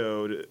movie we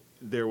showed,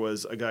 there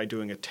was a guy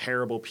doing a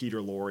terrible Peter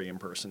Lorre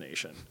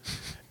impersonation,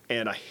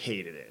 and I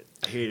hated it.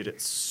 I hated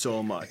it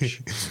so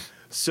much.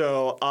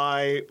 So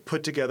I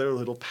put together a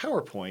little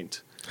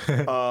PowerPoint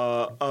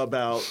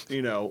about,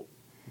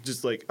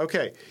 just like,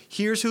 okay,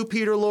 here's who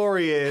Peter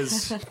Lorre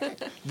is.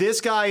 This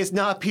guy is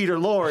not Peter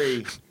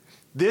Lorre.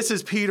 This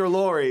is Peter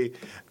Lorre.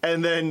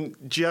 And then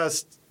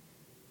just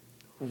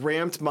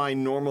ramped my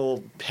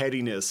normal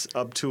pettiness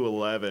up to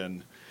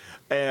 11.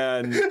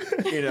 And,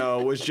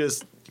 was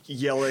just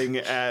yelling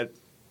at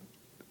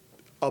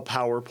a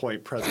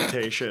PowerPoint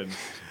presentation.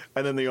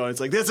 And then the audience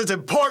like, this is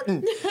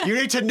important. You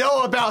need to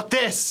know about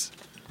this.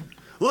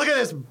 Look at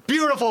this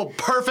beautiful,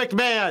 perfect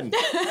man.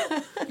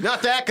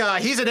 Not that guy.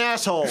 He's an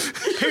asshole.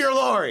 Peter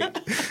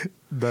Lorre.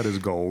 That is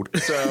gold.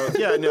 So,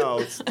 yeah, no,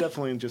 it's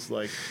definitely just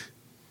like,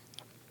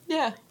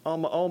 yeah,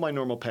 all my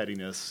normal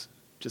pettiness.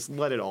 Just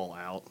let it all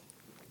out.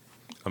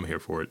 I'm here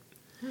for it.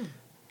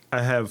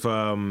 I have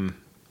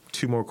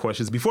 2 more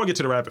questions before I get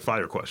to the rapid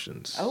fire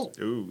questions. Oh,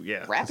 ooh,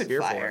 yeah, rapid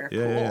fire.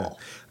 Yeah, cool.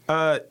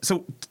 Yeah.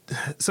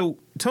 So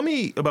tell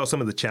me about some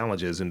of the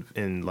challenges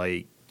in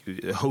like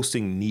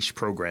hosting niche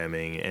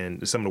programming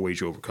and some of the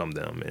ways you overcome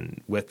them.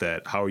 And with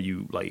that, how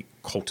you like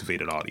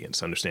cultivate an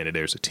audience? Understand that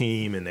there's a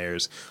team and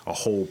there's a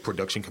whole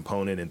production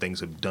component and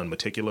things are done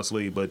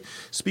meticulously. But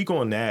speak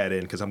on that,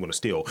 and because I'm going to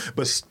steal.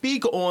 But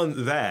speak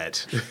on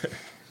that.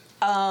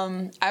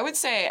 I would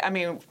say,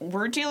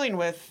 we're dealing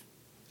with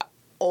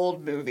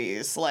old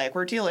movies. Like,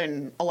 we're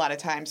dealing a lot of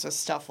times with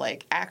stuff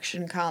like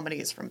action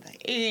comedies from the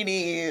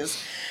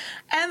 80s.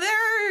 And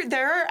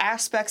there are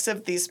aspects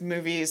of these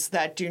movies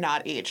that do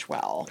not age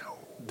well.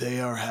 They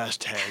are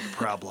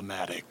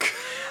 #problematic.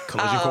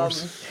 Collision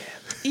course?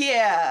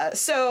 Yeah.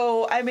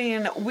 So,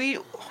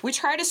 we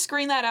try to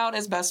screen that out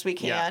as best we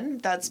can.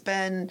 That's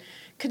been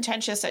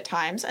contentious at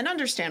times, and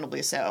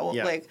understandably so.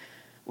 Like,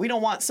 we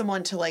don't want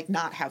someone to like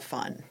not have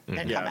fun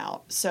and come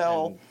out.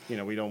 So,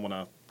 and, we don't want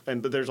to.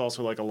 And but there's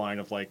also like a line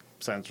of like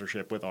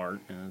censorship with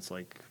art, and it's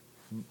like,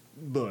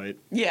 but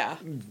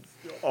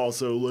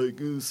also like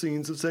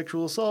scenes of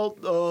sexual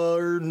assault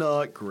are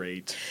not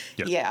great.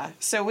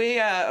 So we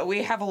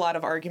have a lot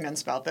of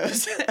arguments about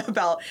those,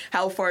 about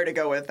how far to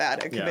go with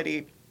that at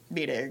committee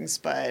meetings,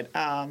 but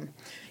and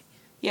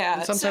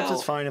sometimes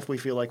it's fine if we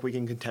feel like we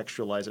can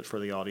contextualize it for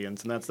the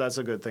audience, and that's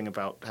a good thing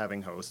about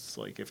having hosts.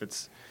 Like if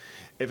it's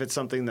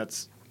something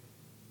that's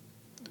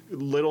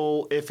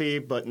little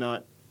iffy, but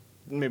not.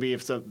 Maybe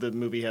if the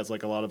movie has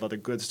like a lot of other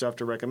good stuff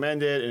to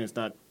recommend it, and it's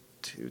not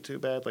too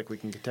bad, like we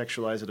can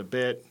contextualize it a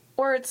bit.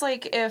 Or it's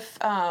like if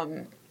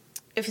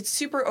it's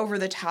super over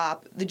the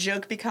top, the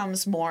joke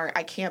becomes more,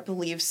 I can't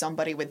believe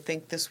somebody would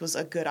think this was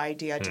a good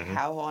idea to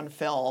have on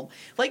film.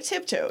 Like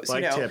Tiptoes.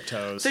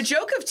 Tiptoes. The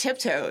joke of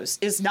Tiptoes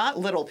is not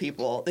little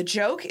people. The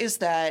joke is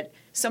that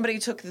somebody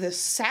took this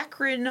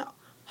saccharine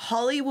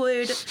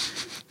Hollywood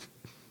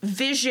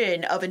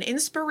vision of an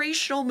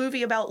inspirational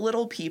movie about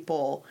little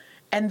people,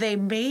 and they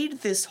made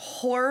this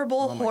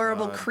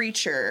horrible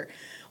creature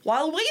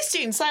while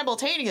wasting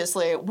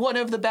simultaneously one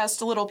of the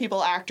best little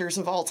people actors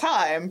of all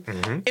time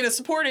in a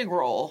supporting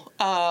role.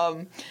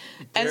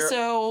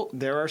 So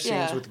there are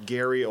scenes with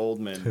Gary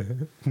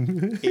Oldman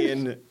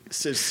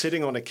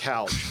sitting on a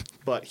couch,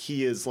 but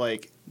he is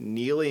like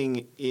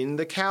kneeling in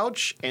the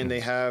couch, and they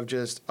have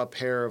just a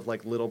pair of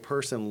like little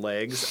person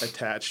legs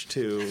attached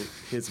to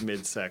his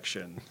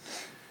midsection.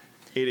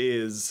 It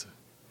is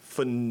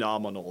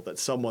phenomenal that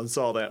someone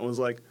saw that and was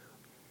like,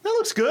 that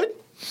looks good.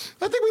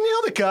 I think we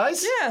nailed it,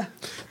 guys. Yeah.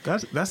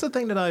 That's the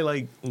thing that I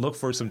like look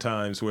for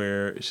sometimes,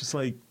 where it's just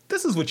like,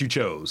 this is what you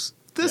chose.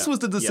 This was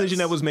the decision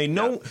that was made.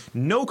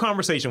 No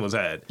conversation was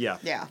had. Yeah.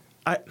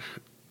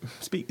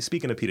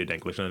 Speaking of Peter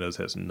Dinklage, I know this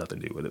has nothing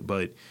to do with it,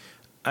 but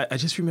I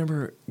just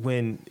remember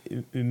when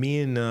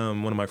me and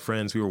one of my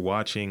friends, we were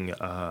watching,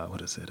 I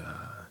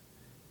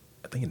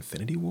think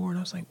Infinity War, and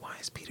I was like, why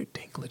is Peter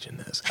Dinklage in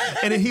this?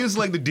 And then he was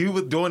like the dude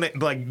with doing the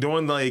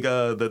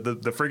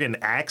friggin'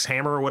 axe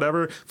hammer or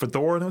whatever for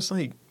Thor, and I was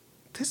like,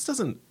 this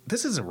isn't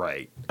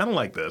right. I don't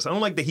like this. I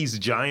don't like that he's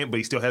giant, but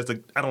he still has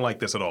I don't like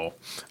this at all.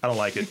 I don't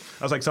like it.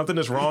 I was like, something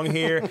is wrong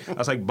here. I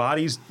was like,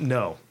 bodies,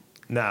 no.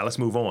 Nah, let's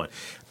move on.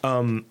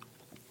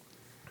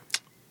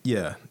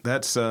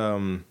 That's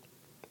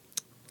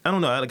I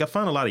don't know. Like, I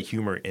find a lot of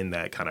humor in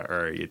that kind of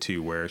area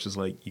too, where it's just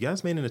like, you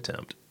guys made an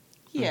attempt.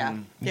 Yeah.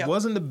 It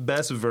wasn't the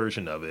best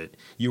version of it.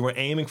 You were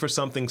aiming for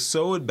something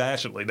so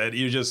abashedly that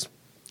you just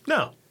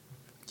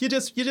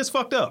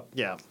fucked up.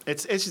 Yeah.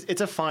 It's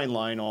a fine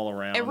line all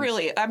around. It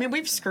really, I mean,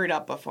 we've screwed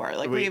up before.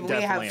 Like we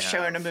have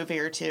shown a movie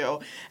or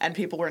two and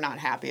people were not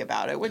happy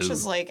about it, which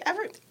is like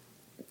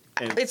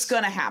it's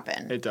going to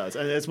happen. It does.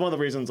 And it's one of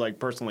the reasons, like,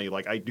 personally,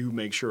 like, I do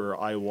make sure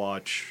I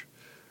watch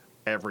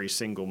every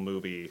single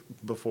movie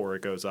before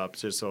it goes up,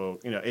 just so,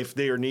 if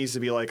there needs to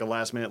be like a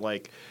last minute,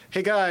 like,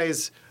 hey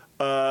guys,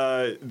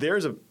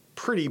 there's a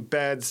pretty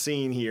bad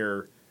scene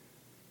here,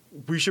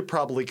 we should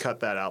probably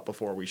cut that out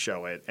before we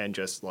show it, and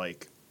just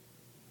like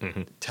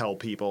tell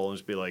people, and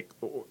just be like,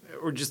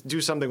 or just do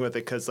something with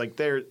it, because like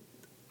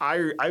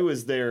I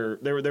was there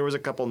was a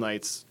couple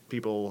nights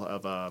people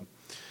have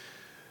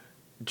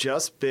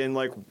just been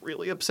like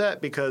really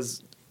upset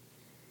because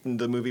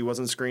the movie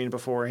wasn't screened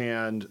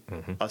beforehand,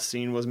 a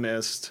scene was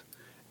missed,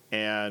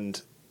 and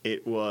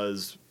it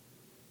was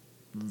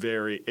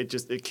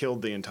it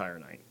killed the entire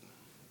night.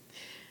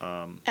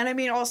 And I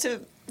mean,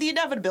 also, the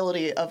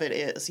inevitability of it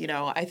is,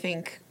 I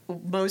think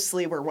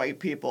mostly we're white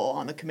people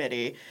on the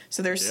committee,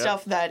 so there's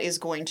stuff that is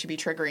going to be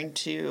triggering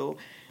to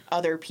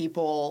other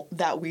people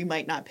that we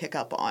might not pick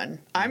up on.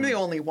 I'm the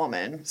only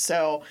woman,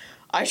 so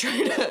I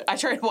try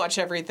to watch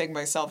everything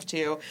myself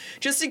too,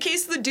 just in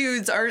case the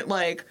dudes aren't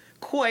like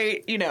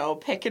quite,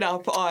 picking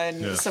up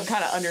on some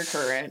kind of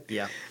undercurrent.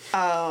 Yeah.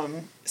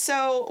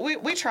 So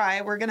we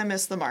try. We're gonna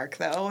miss the mark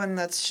though, and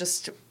that's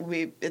just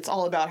it's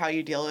all about how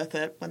you deal with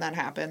it when that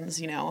happens.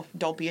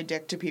 Don't be a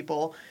dick to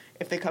people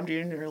if they come to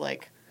you and they're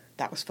like,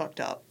 "That was fucked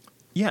up."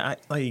 Yeah,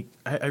 I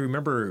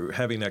remember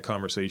having that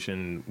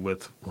conversation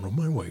with one of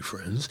my white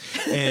friends,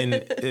 and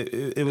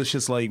it was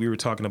just like we were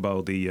talking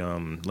about the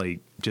like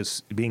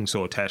just being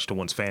so attached to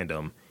one's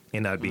fandom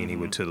and not being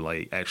able to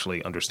like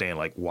actually understand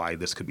like why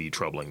this could be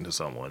troubling to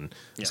someone.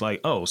 Yeah. It's like,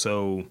 oh,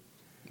 so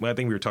when I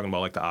think we were talking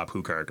about like the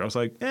Apu character, I was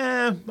like,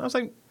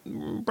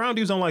 brown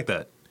dudes don't like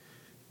that.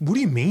 What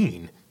do you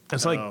mean?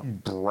 It's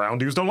like, brown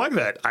dudes don't like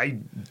that. I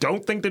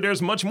don't think that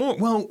there's much more.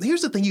 Well,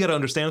 here's the thing you got to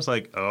understand. It's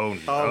like, oh,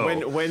 no.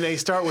 Oh, when they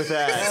start with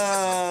that.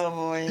 Oh,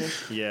 boy.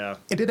 Yeah.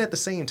 And then at the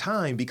same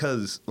time,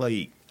 because,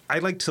 like, I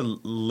like to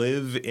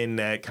live in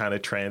that kind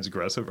of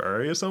transgressive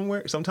area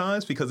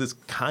sometimes because it's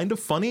kind of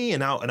funny,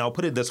 and I'll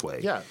put it this way.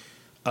 Yeah.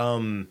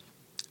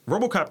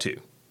 RoboCop 2.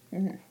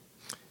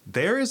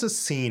 There is a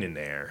scene in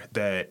there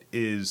that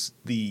is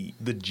the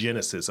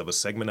genesis of a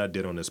segment I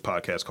did on this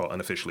podcast called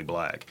Unofficially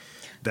Black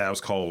that I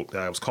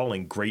was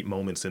calling Great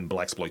Moments in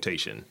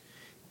Blaxploitation.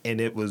 And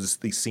it was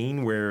the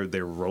scene where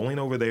they're rolling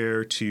over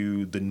there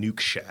to the nuke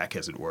shack,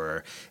 as it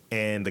were.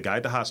 And the guy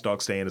at the hot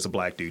dog stand is a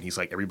black dude. He's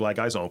like every black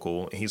guy's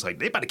uncle. And he's like,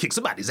 they about to kick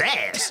somebody's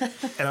ass.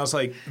 And I was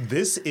like,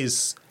 this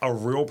is a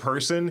real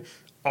person.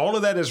 All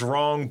of that is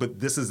wrong,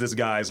 but this is this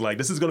guy's like,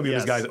 this is going to be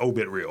this guy's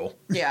obit reel.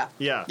 Yeah.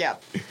 Yeah. Yeah.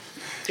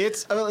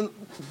 It's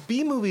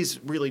B movies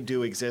really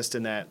do exist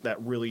in that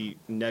really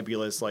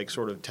nebulous, like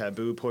sort of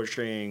taboo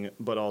pushing,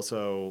 but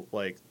also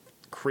like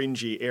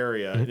cringy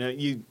area.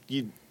 You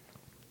know,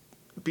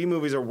 B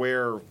movies are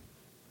where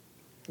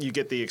you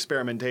get the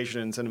experimentation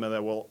in cinema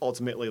that will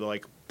ultimately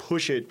like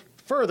push it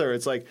further.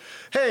 It's like,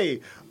 hey,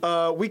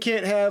 we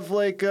can't have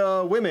like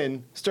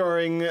women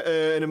starring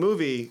in a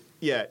movie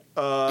yet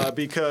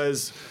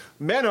because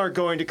men aren't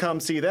going to come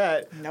see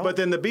that. Nope. But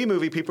then the B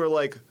movie people are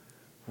like,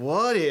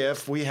 what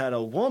if we had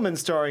a woman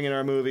starring in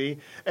our movie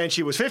and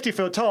she was 50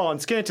 foot tall and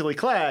scantily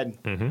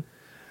clad? Mm-hmm. And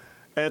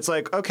it's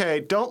like, okay,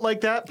 don't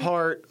like that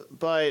part,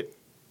 but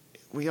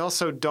we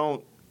also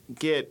don't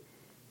get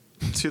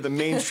to the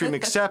mainstream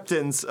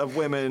acceptance of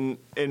women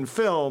in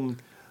film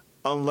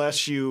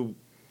unless you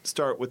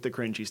start with the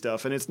cringy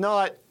stuff. And it's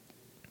not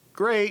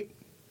great.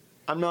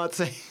 I'm not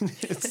saying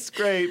it's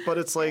great, but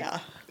it's like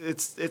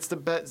it's the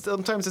best.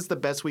 Sometimes it's the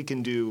best we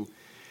can do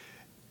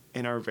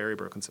in our very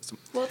broken system.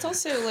 Well, it's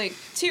also like,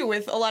 too,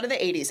 with a lot of the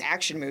 80s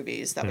action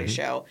movies that we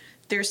show,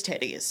 there's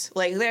titties.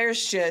 Like,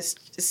 there's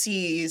just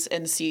seas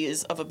and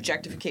seas of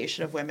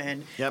objectification of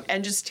women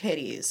and just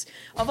titties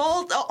of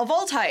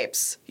all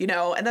types, you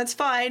know, and that's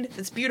fine.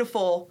 That's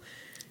beautiful.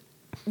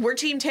 We're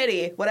team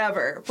titty,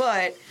 whatever.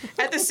 But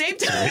at the same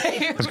time,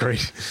 That's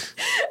great.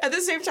 At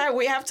the same time,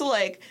 we have to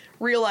like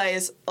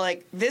realize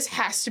like this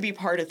has to be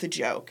part of the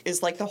joke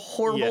is like the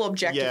horrible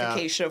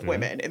objectification of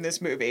women in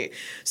this movie.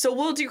 So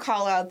we'll do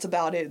call outs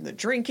about it in the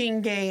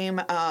drinking game.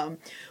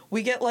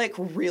 We get like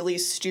really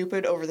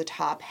stupid over the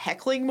top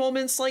heckling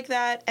moments like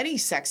that. Any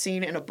sex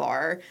scene in a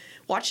bar.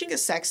 Watching a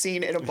sex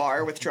scene in a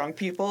bar with drunk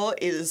people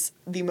is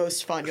the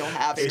most fun you'll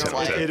have in your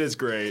life. It is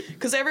great.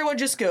 Because everyone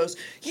just goes,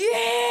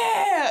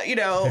 yeah, you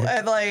know,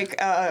 and like,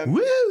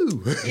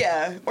 Woo!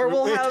 yeah. Or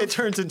we'll have... It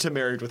turns into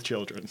Married with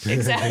Children.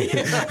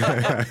 Exactly.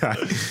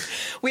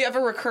 We have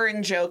a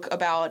recurring joke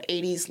about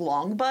 80s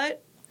long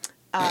butt.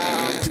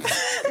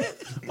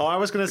 Oh, I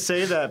was going to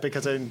say that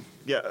because go,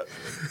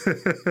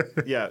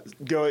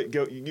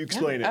 you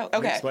explain it. Oh,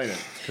 okay. You explain it,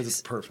 because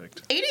it's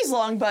perfect. 80s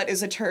long butt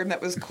is a term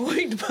that was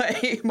coined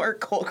by Mark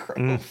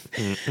Colgrove,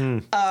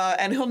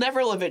 and he'll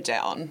never live it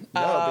down.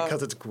 No,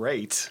 because it's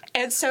great.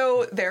 And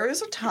so there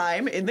was a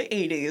time in the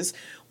 80s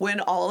when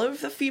all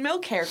of the female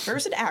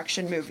characters in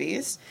action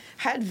movies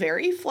had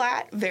very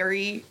flat,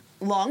 very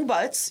long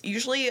butts,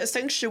 usually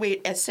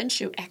accentuated.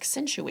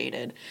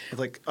 With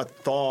like a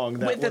thong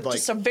that with would like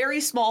just a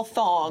very small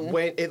thong.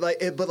 But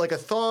like a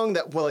thong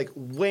that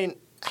went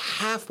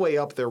halfway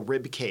up their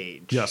rib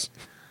cage. Yes.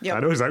 Yep. I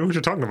know exactly what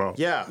you're talking about.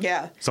 Yeah.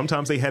 Yeah.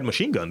 Sometimes they had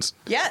machine guns.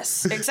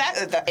 Yes,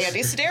 exactly. The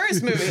Andy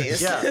Sedaris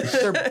movies. Yeah.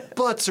 Their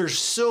butts are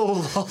so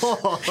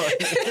long.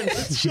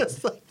 It's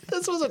just like,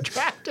 this was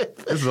attractive.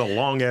 This is a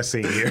long ass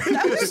scene here.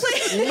 That was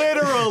like,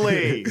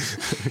 Literally.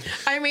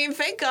 I mean,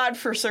 thank God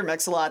for Sir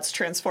Mix-a-Lot's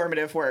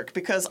transformative work,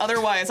 because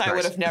otherwise I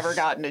would have never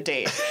gotten a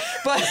date.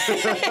 But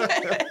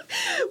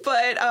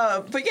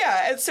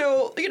yeah, and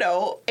so, you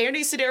know,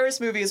 Andy Sedaris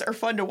movies are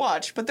fun to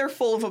watch, but they're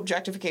full of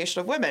objectification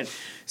of women.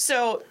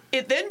 So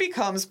it then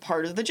becomes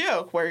part of the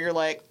joke where you're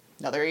like,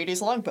 another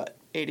 80s long butt.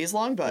 80s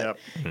long butt,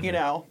 you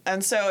know?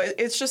 And so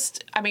it's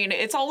just, I mean,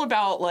 it's all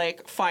about,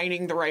 like,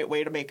 finding the right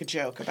way to make a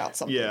joke about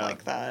something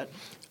like that.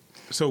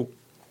 So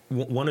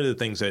one of the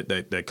things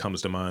that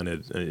comes to mind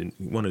is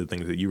one of the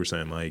things that you were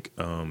saying, Mike,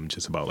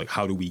 just about, like,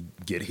 how do we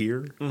get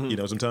here? You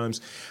know,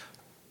 sometimes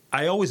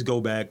I always go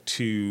back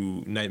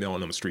to Nightmare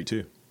on Elm Street,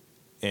 too.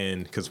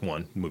 And because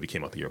one, the movie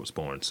came out the year I was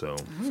born, so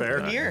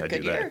Fair. I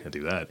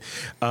do that.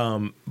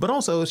 But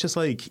also, it's just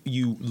like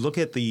you look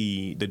at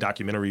the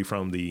documentary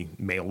from the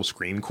male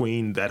Scream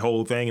Queen, that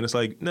whole thing, and it's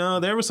like, no,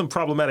 there were some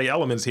problematic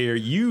elements here.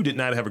 You did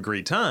not have a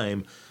great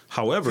time.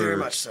 However, very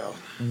much so.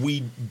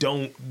 We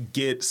don't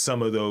get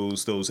some of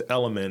those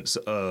elements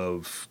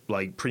of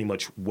like pretty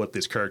much what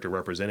this character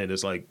represented.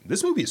 It's like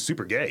this movie is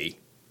super gay.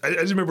 I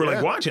just remember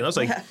like watching. I was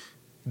like,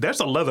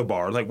 "There's a leather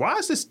bar. Like, why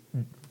is this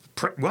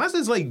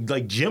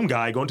like gym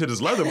guy going to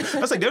this leather?" I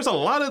was like, there's a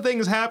lot of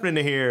things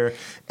happening here,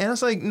 and I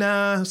was like,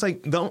 nah. It's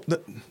like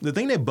the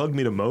thing that bugged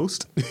me the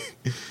most.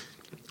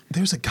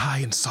 There's a guy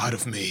inside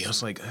of me. I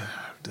was like,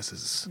 this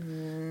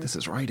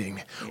is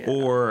writing,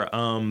 or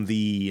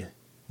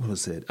what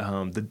was it?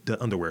 The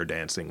underwear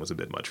dancing was a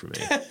bit much for me.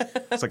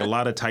 It's like a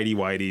lot of tighty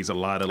whities, a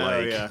lot of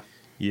like,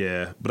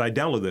 yeah. But I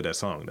downloaded that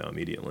song now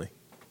immediately.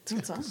 It's a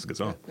good song. It's a good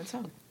song. Good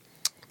song.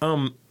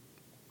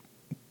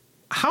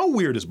 How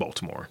weird is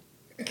Baltimore?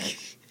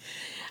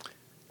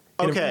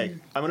 Okay,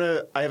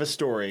 I have a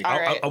story.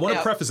 I want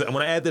to preface it. I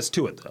want to add this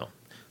to it, though.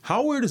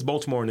 How weird is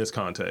Baltimore in this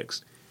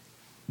context?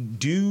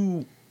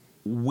 Do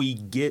we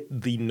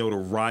get the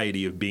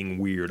notoriety of being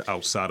weird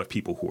outside of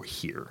people who are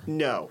here.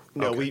 No,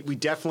 Okay. we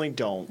definitely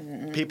don't.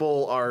 Mm-mm.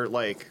 People are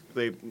like,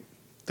 they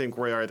think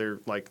we're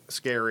either like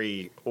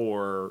scary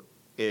or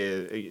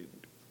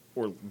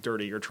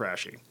dirty or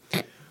trashy.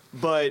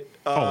 But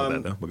All of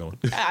that, though. We're going.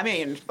 I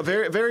mean, a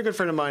very, very good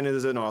friend of mine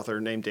is an author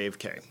named Dave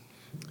Kay.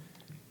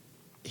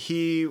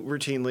 He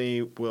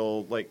routinely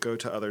will like go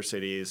to other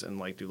cities and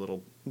like do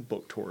little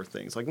book tour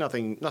things, like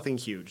nothing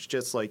huge,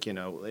 just like, you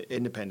know,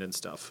 independent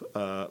stuff.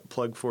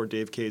 Plug for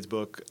Dave Kay's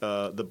book,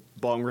 the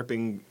bong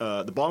ripping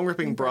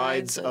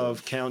brides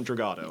of Count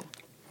Dragato.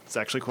 It's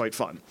actually quite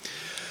fun.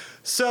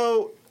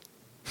 So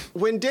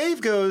when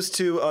Dave goes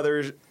to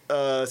other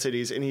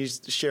cities and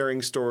he's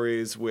sharing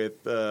stories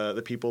with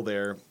the people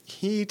there,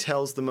 he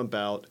tells them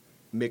about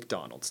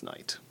McDonald's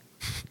Night.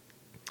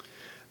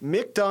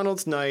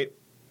 McDonald's Night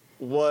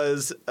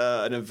was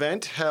an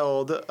event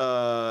held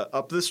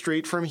up the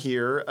street from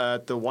here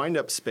at the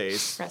Wind-Up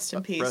Space. Rest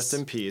in peace. Rest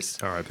in peace.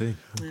 R.I.P.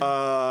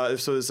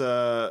 This was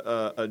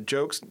a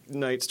jokes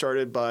night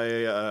started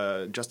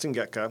by Justin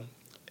Getka,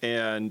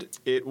 and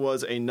it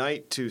was a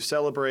night to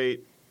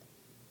celebrate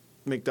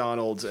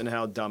McDonald's and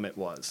how dumb it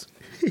was.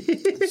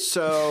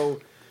 So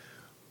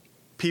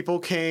people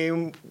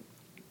came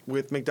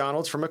with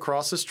McDonald's from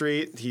across the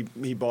street.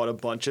 He bought a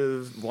bunch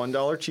of $1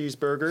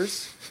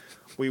 cheeseburgers.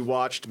 We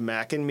watched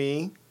Mac and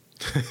Me.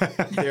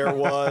 There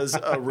was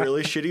a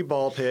really shitty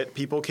ball pit.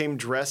 People came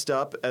dressed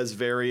up as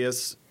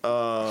various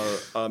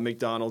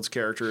McDonald's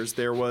characters.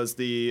 There was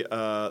the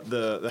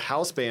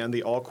house band,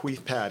 the All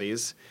Queef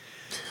Patties,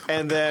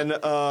 and then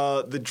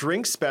the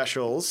drink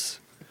specials.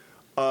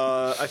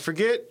 I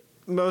forget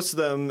most of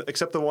them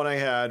except the one I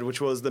had,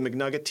 which was the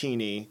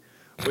McNuggetini,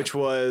 which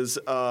was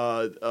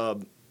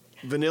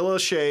vanilla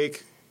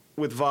shake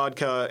with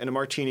vodka in a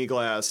martini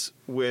glass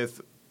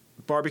with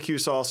barbecue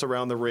sauce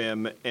around the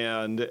rim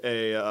and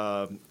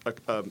a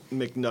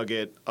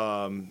McNugget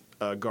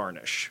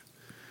garnish.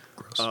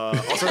 Gross.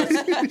 Also,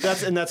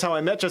 that's how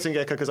I met Justin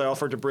Getka, because I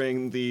offered to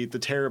bring the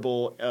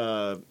terrible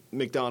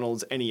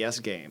McDonald's NES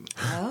game.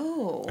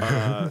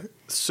 Oh.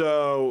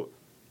 So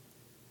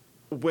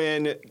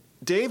when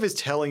Dave is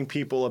telling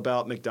people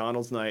about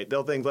McDonald's Night,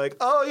 they'll think like,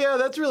 oh yeah,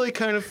 that's really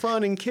kind of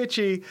fun and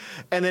kitschy.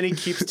 And then he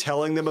keeps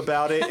telling them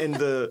about it and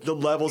the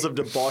levels of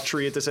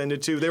debauchery it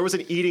descended to. There was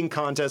an eating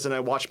contest and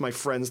I watched my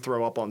friends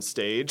throw up on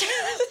stage.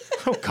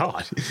 Oh,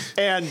 God.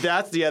 And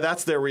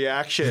that's their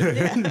reaction.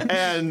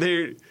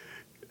 Yeah.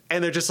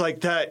 And they're just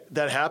like, that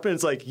happened?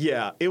 It's like,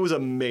 yeah, it was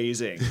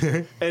amazing.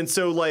 And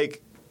so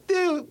like,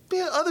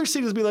 other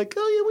cities will be like,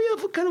 oh yeah,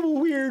 we have kind of a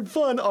weird,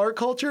 fun art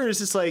culture. And it's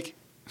just like,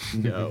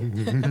 no,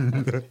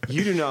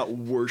 you do not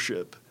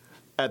worship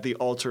at the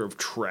altar of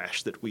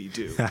trash that we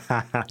do.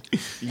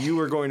 You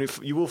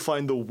will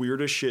find the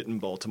weirdest shit in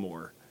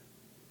Baltimore,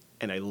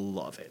 and I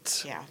love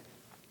it. Yeah.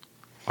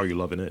 Are you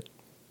loving it?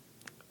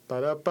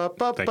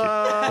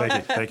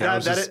 Ba-da-ba-ba-ba. Thank you.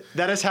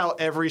 That is how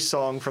every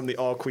song from the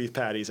All Queef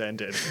Patties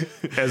ended.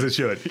 As it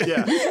should.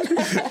 Yeah.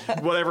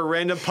 Whatever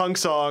random punk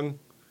song.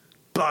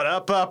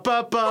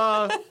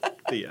 Ba-da-ba-ba-ba.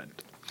 The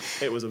end.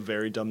 It was a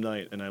very dumb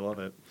night, and I love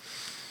it.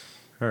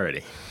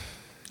 Alrighty.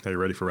 Are you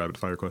ready for rapid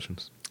fire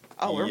questions?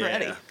 Oh, we're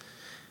ready.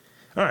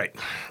 All right.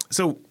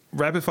 So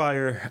rapid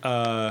fire,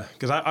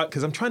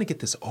 because I'm trying to get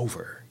this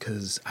over,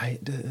 because I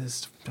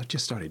just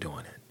started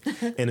doing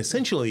it. And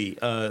essentially,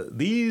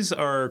 these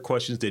are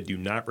questions that do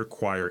not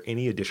require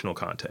any additional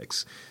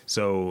context.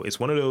 So it's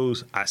one of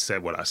those I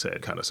said what I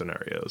said kind of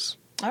scenarios.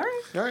 All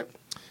right.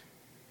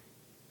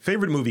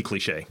 Favorite movie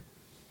cliche?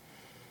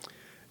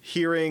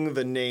 Hearing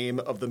the name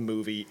of the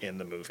movie in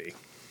the movie.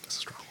 That's a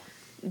strong one.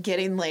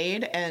 Getting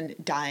laid and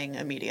dying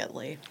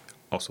immediately.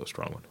 Also a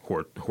strong one.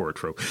 Horror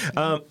trope.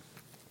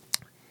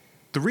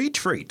 3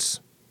 traits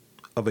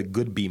of a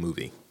good B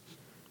movie.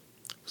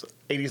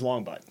 80s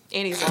long butt.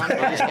 80s long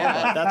butt,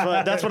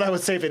 yeah. That's what I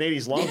was saving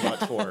 80s long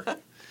butt for.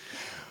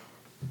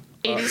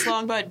 80s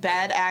long butt,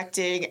 bad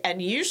acting,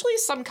 and usually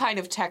some kind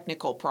of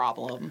technical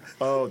problem.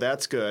 Oh,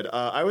 that's good.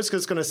 I was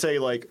just going to say,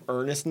 like,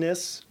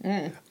 earnestness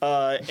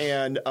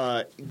and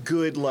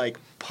good, like,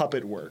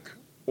 puppet work.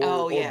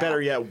 Or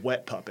better yet,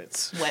 wet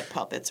puppets. Wet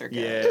puppets are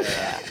good.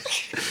 Yeah.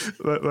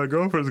 My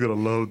girlfriend's going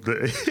to load the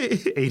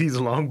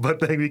 80s long butt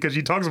thing because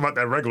she talks about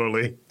that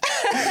regularly.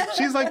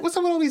 She's like, what's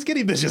up with all these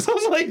skinny bitches? I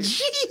was like,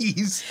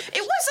 jeez.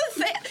 It was a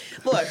thing.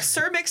 Look,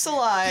 Sir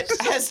Mix-a-Lot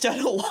has done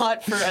a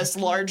lot for us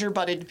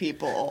larger-butted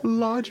people.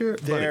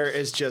 There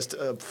is just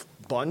a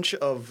bunch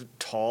of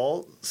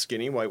tall,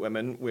 skinny white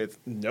women with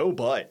no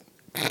butt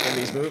in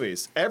these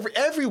movies.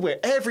 Everywhere.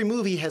 Every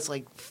movie has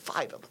like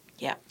 5 of them.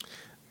 Yeah.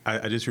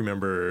 I just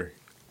remember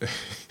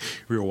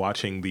we were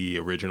watching the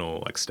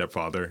original like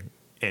Stepfather,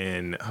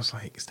 and I was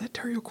like, "Is that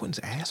Terry O'Quinn's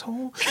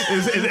asshole?"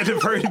 At the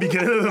very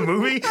beginning of the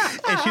movie,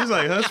 and she was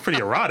like, "That's pretty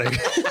erotic."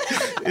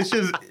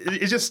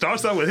 It just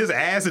starts out with his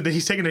ass, and then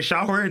he's taking a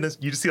shower, and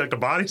you just see like the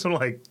body. So I'm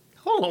like,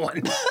 "Hold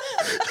on,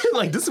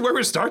 like this is where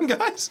we're starting,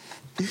 guys."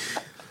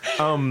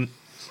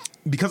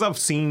 Because I've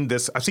seen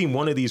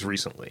one of these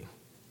recently.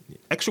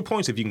 Extra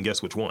points if you can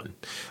guess which one.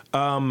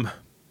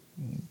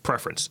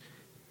 Preference.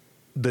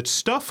 The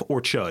Stuff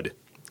or Chud?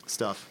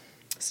 Stuff.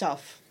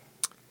 Stuff.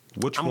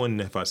 Which one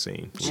have I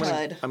seen?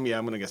 Chud. I'm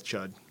gonna guess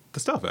Chud. The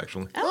Stuff,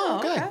 actually. Oh,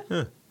 okay.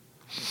 Yeah.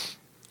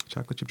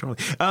 Chocolate Chip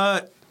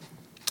Charlie.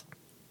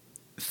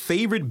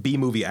 Favorite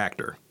B-movie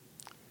actor?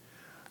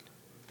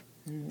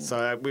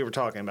 So we were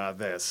talking about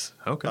this.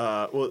 Okay.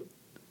 Well,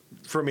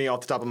 for me,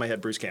 off the top of my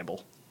head, Bruce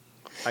Campbell.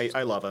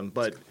 I love him,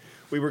 but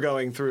we were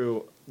going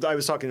through. I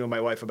was talking to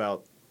my wife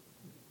about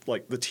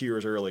like the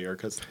tears earlier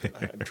because I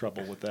had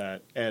trouble with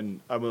that,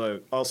 and I'm gonna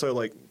also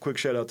like quick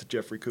shout out to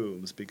Jeffrey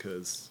Combs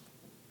because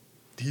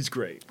he's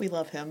great. We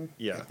love him.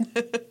 Yeah,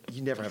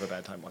 you never have a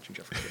bad time watching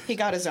Jeffrey Combs. He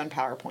got his own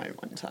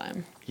PowerPoint one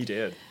time. He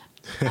did.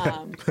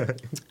 I'm going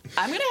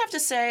to have to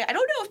say, I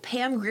don't know if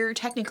Pam Grier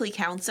technically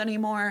counts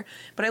anymore,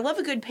 but I love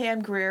a good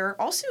Pam Grier.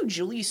 Also,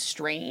 Julie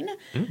Strain,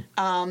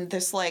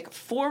 this, like,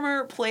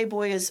 former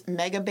Playboy's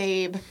mega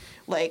babe,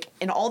 like,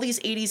 in all these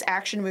 80s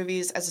action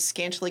movies as a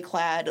scantily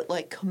clad,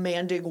 like,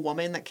 commanding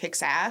woman that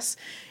kicks ass.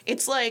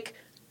 It's, like,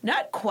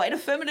 not quite a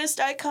feminist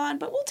icon,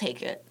 but we'll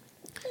take it.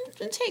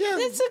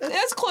 It's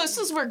as close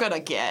as we're going to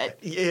get.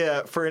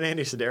 Yeah, for an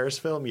Andy Sedaris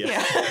film,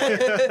 yeah.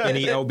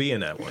 Any LB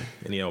in that one?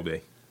 Any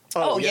LB?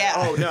 Oh, yeah.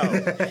 Oh, no.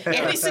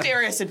 Andy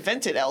Sedaris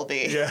invented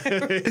LB. Yeah.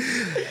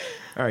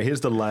 All right,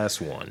 here's the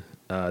last one.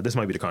 This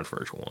might be the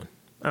controversial one.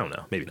 I don't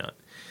know. Maybe not.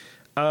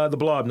 The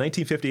Blob,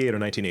 1958 or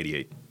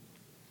 1988?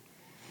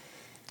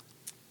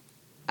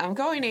 I'm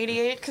going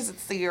 88 because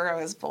it's the year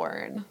I was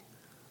born.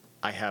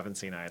 I haven't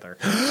seen either.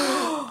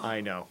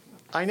 I know.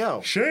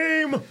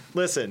 Shame!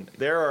 Listen,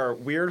 there are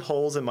weird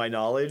holes in my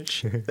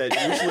knowledge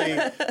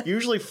that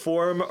usually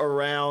form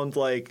around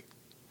like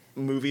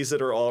movies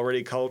that are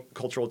already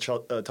cultural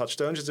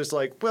touchstones. It's just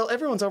like, well,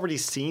 everyone's already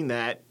seen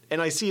that,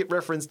 and I see it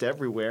referenced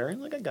everywhere. And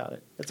like, I got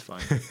it. It's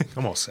fine.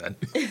 I'm all set.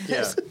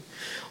 Yeah.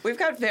 We've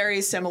got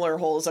very similar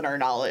holes in our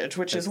knowledge,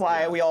 which is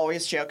why we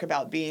always joke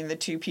about being the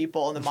two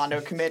people in the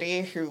Mondo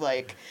committee who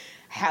like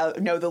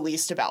know the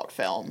least about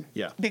film.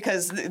 Yeah.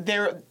 Because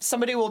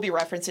somebody will be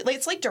referencing, like,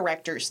 it's like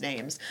directors'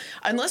 names.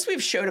 Unless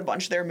we've showed a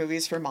bunch of their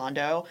movies for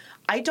Mondo,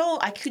 I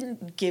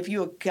couldn't give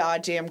you a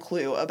goddamn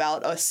clue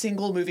about a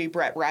single movie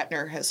Brett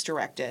Ratner has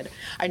directed.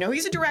 I know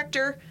he's a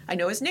director. I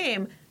know his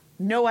name.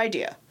 No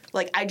idea.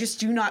 Like, I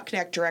just do not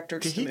connect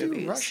directors to movies. Did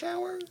he do Rush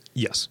Hour?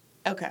 Yes.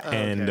 Okay.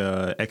 And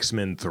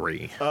X-Men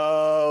 3.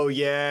 Oh,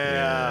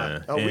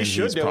 yeah. Oh, and we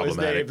should know his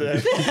name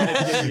then.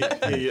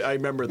 I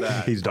remember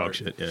that. He's dog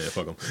shit. Yeah,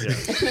 fuck him.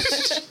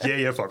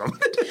 Yeah, fuck him.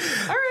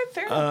 All right,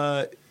 fair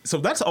enough. So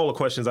that's all the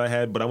questions I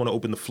had, but I want to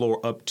open the floor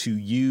up to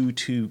you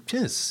to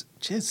just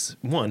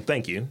one,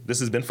 thank you. This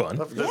has been fun.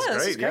 That's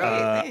great. great.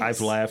 Yeah.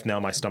 I've laughed. Now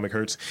my stomach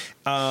hurts.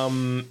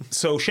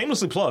 So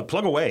shamelessly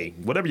plug away,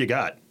 whatever you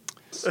got.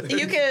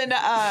 You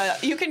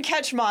can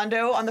catch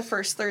Mondo on the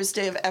first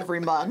Thursday of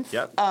every month.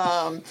 Yep.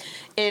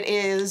 It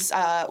is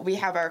we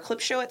have our clip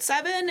show at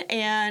 7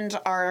 and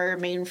our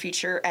main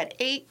feature at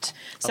 8.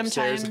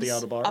 Upstairs at the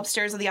Auto Bar.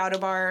 Upstairs at the Auto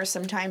Bar.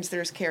 Sometimes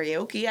there's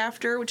karaoke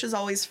after, which is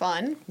always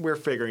fun. We're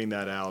figuring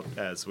that out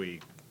as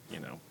we,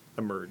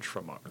 emerge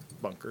from our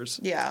bunkers.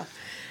 Yeah.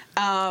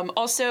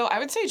 Also, I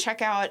would say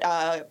check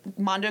out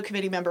Mondo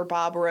committee member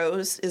Bob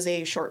Rose is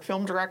a short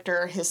film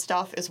director. His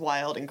stuff is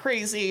wild and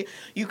crazy.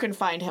 You can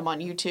find him on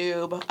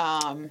YouTube.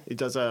 He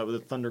does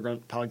the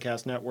Thundergrunt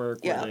Podcast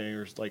Network where Yeah.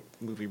 there's like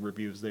movie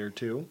reviews there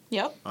too.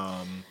 Yep.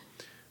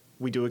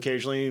 We do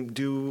occasionally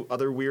do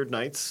other weird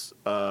nights.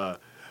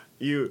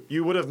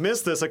 You would have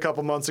missed this a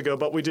couple months ago,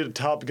 but we did a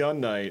Top Gun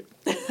night.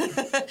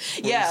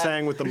 Yeah, we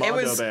sang with the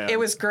Mondo band. It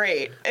was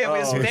great. It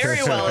was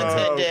very well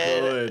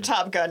attended. Good.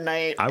 Top Gun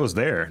night. I was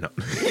there. No.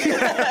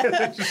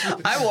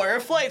 I wore a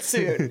flight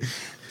suit.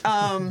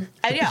 And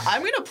yeah,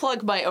 I'm going to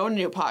plug my own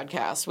new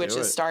podcast, which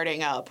is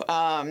starting up.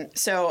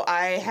 So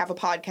I have a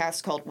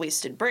podcast called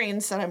Wasted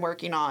Brains that I'm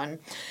working on,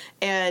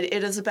 and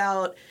it is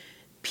about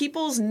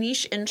people's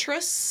niche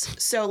interests.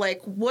 So,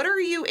 like, what are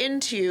you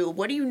into?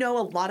 What do you know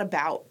a lot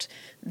about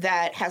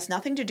that has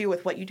nothing to do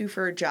with what you do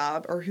for a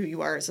job or who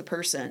you are as a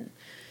person?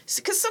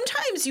 Because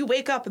sometimes you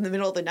wake up in the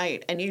middle of the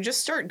night and you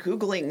just start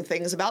Googling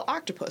things about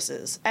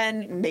octopuses,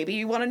 and maybe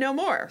you want to know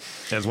more.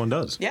 As one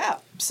does. Yeah.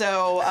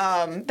 So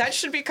that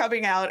should be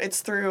coming out.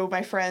 It's through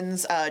my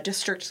friend's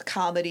District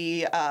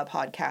Comedy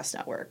podcast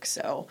network.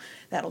 So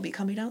that'll be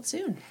coming out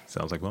soon.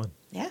 Sounds like fun.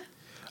 Yeah.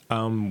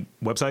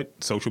 Website,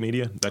 social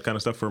media, that kind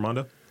of stuff for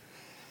Mondo?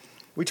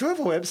 We do have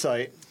a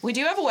website. We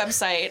do have a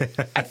website.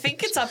 I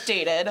think it's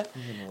updated.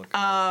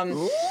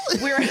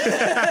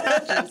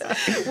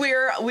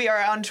 We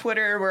are on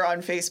Twitter, we're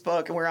on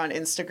Facebook, and we're on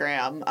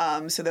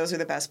Instagram. So those are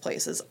the best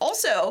places.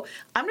 Also,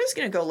 I'm just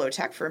going to go low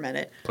tech for a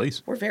minute.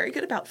 Please. We're very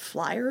good about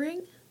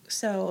flyering.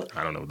 So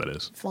I don't know what that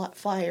is.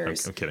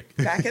 Flyers. I'm kidding.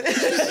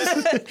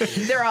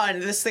 They're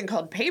on this thing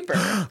called paper.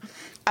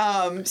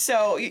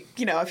 So,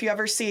 if you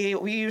ever see,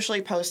 we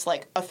usually post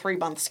like a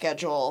 3-month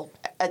schedule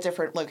at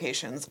different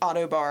locations,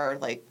 Auto Bar,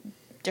 like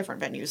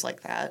different venues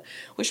like that.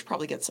 We should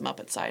probably get some up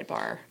at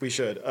Sidebar. We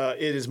should.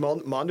 It is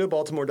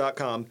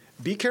mondobaltimore.com.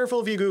 Be careful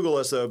if you Google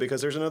us, though,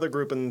 because there's another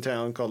group in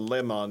town called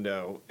Le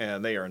Mondo,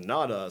 and they are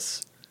not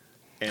us.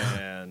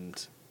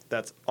 And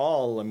that's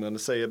all I'm going to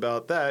say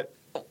about that.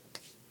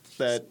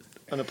 That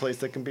on a place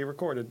that can be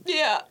recorded.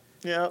 Yeah.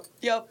 Yeah.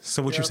 Yep.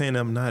 So what you're saying,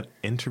 I'm not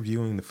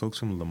interviewing the folks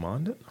from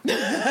Mondo?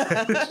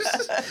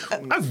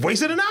 I've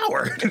wasted an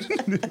hour.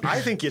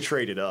 I think you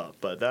traded up,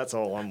 but that's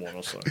all I'm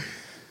going to say.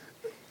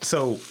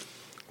 So,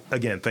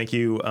 again, thank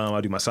you. I'll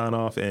do my sign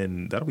off,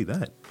 and that'll be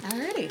that.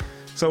 Alrighty.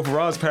 So for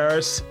Roz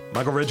Paris,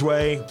 Michael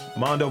Ridgaway,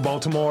 Mondo,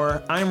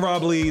 Baltimore, I'm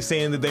Rob Lee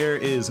saying that there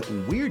is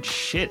weird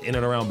shit in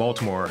and around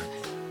Baltimore,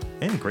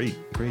 and great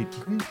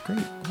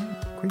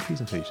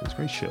presentations,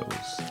 great shows.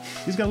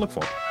 You just gotta look for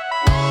them.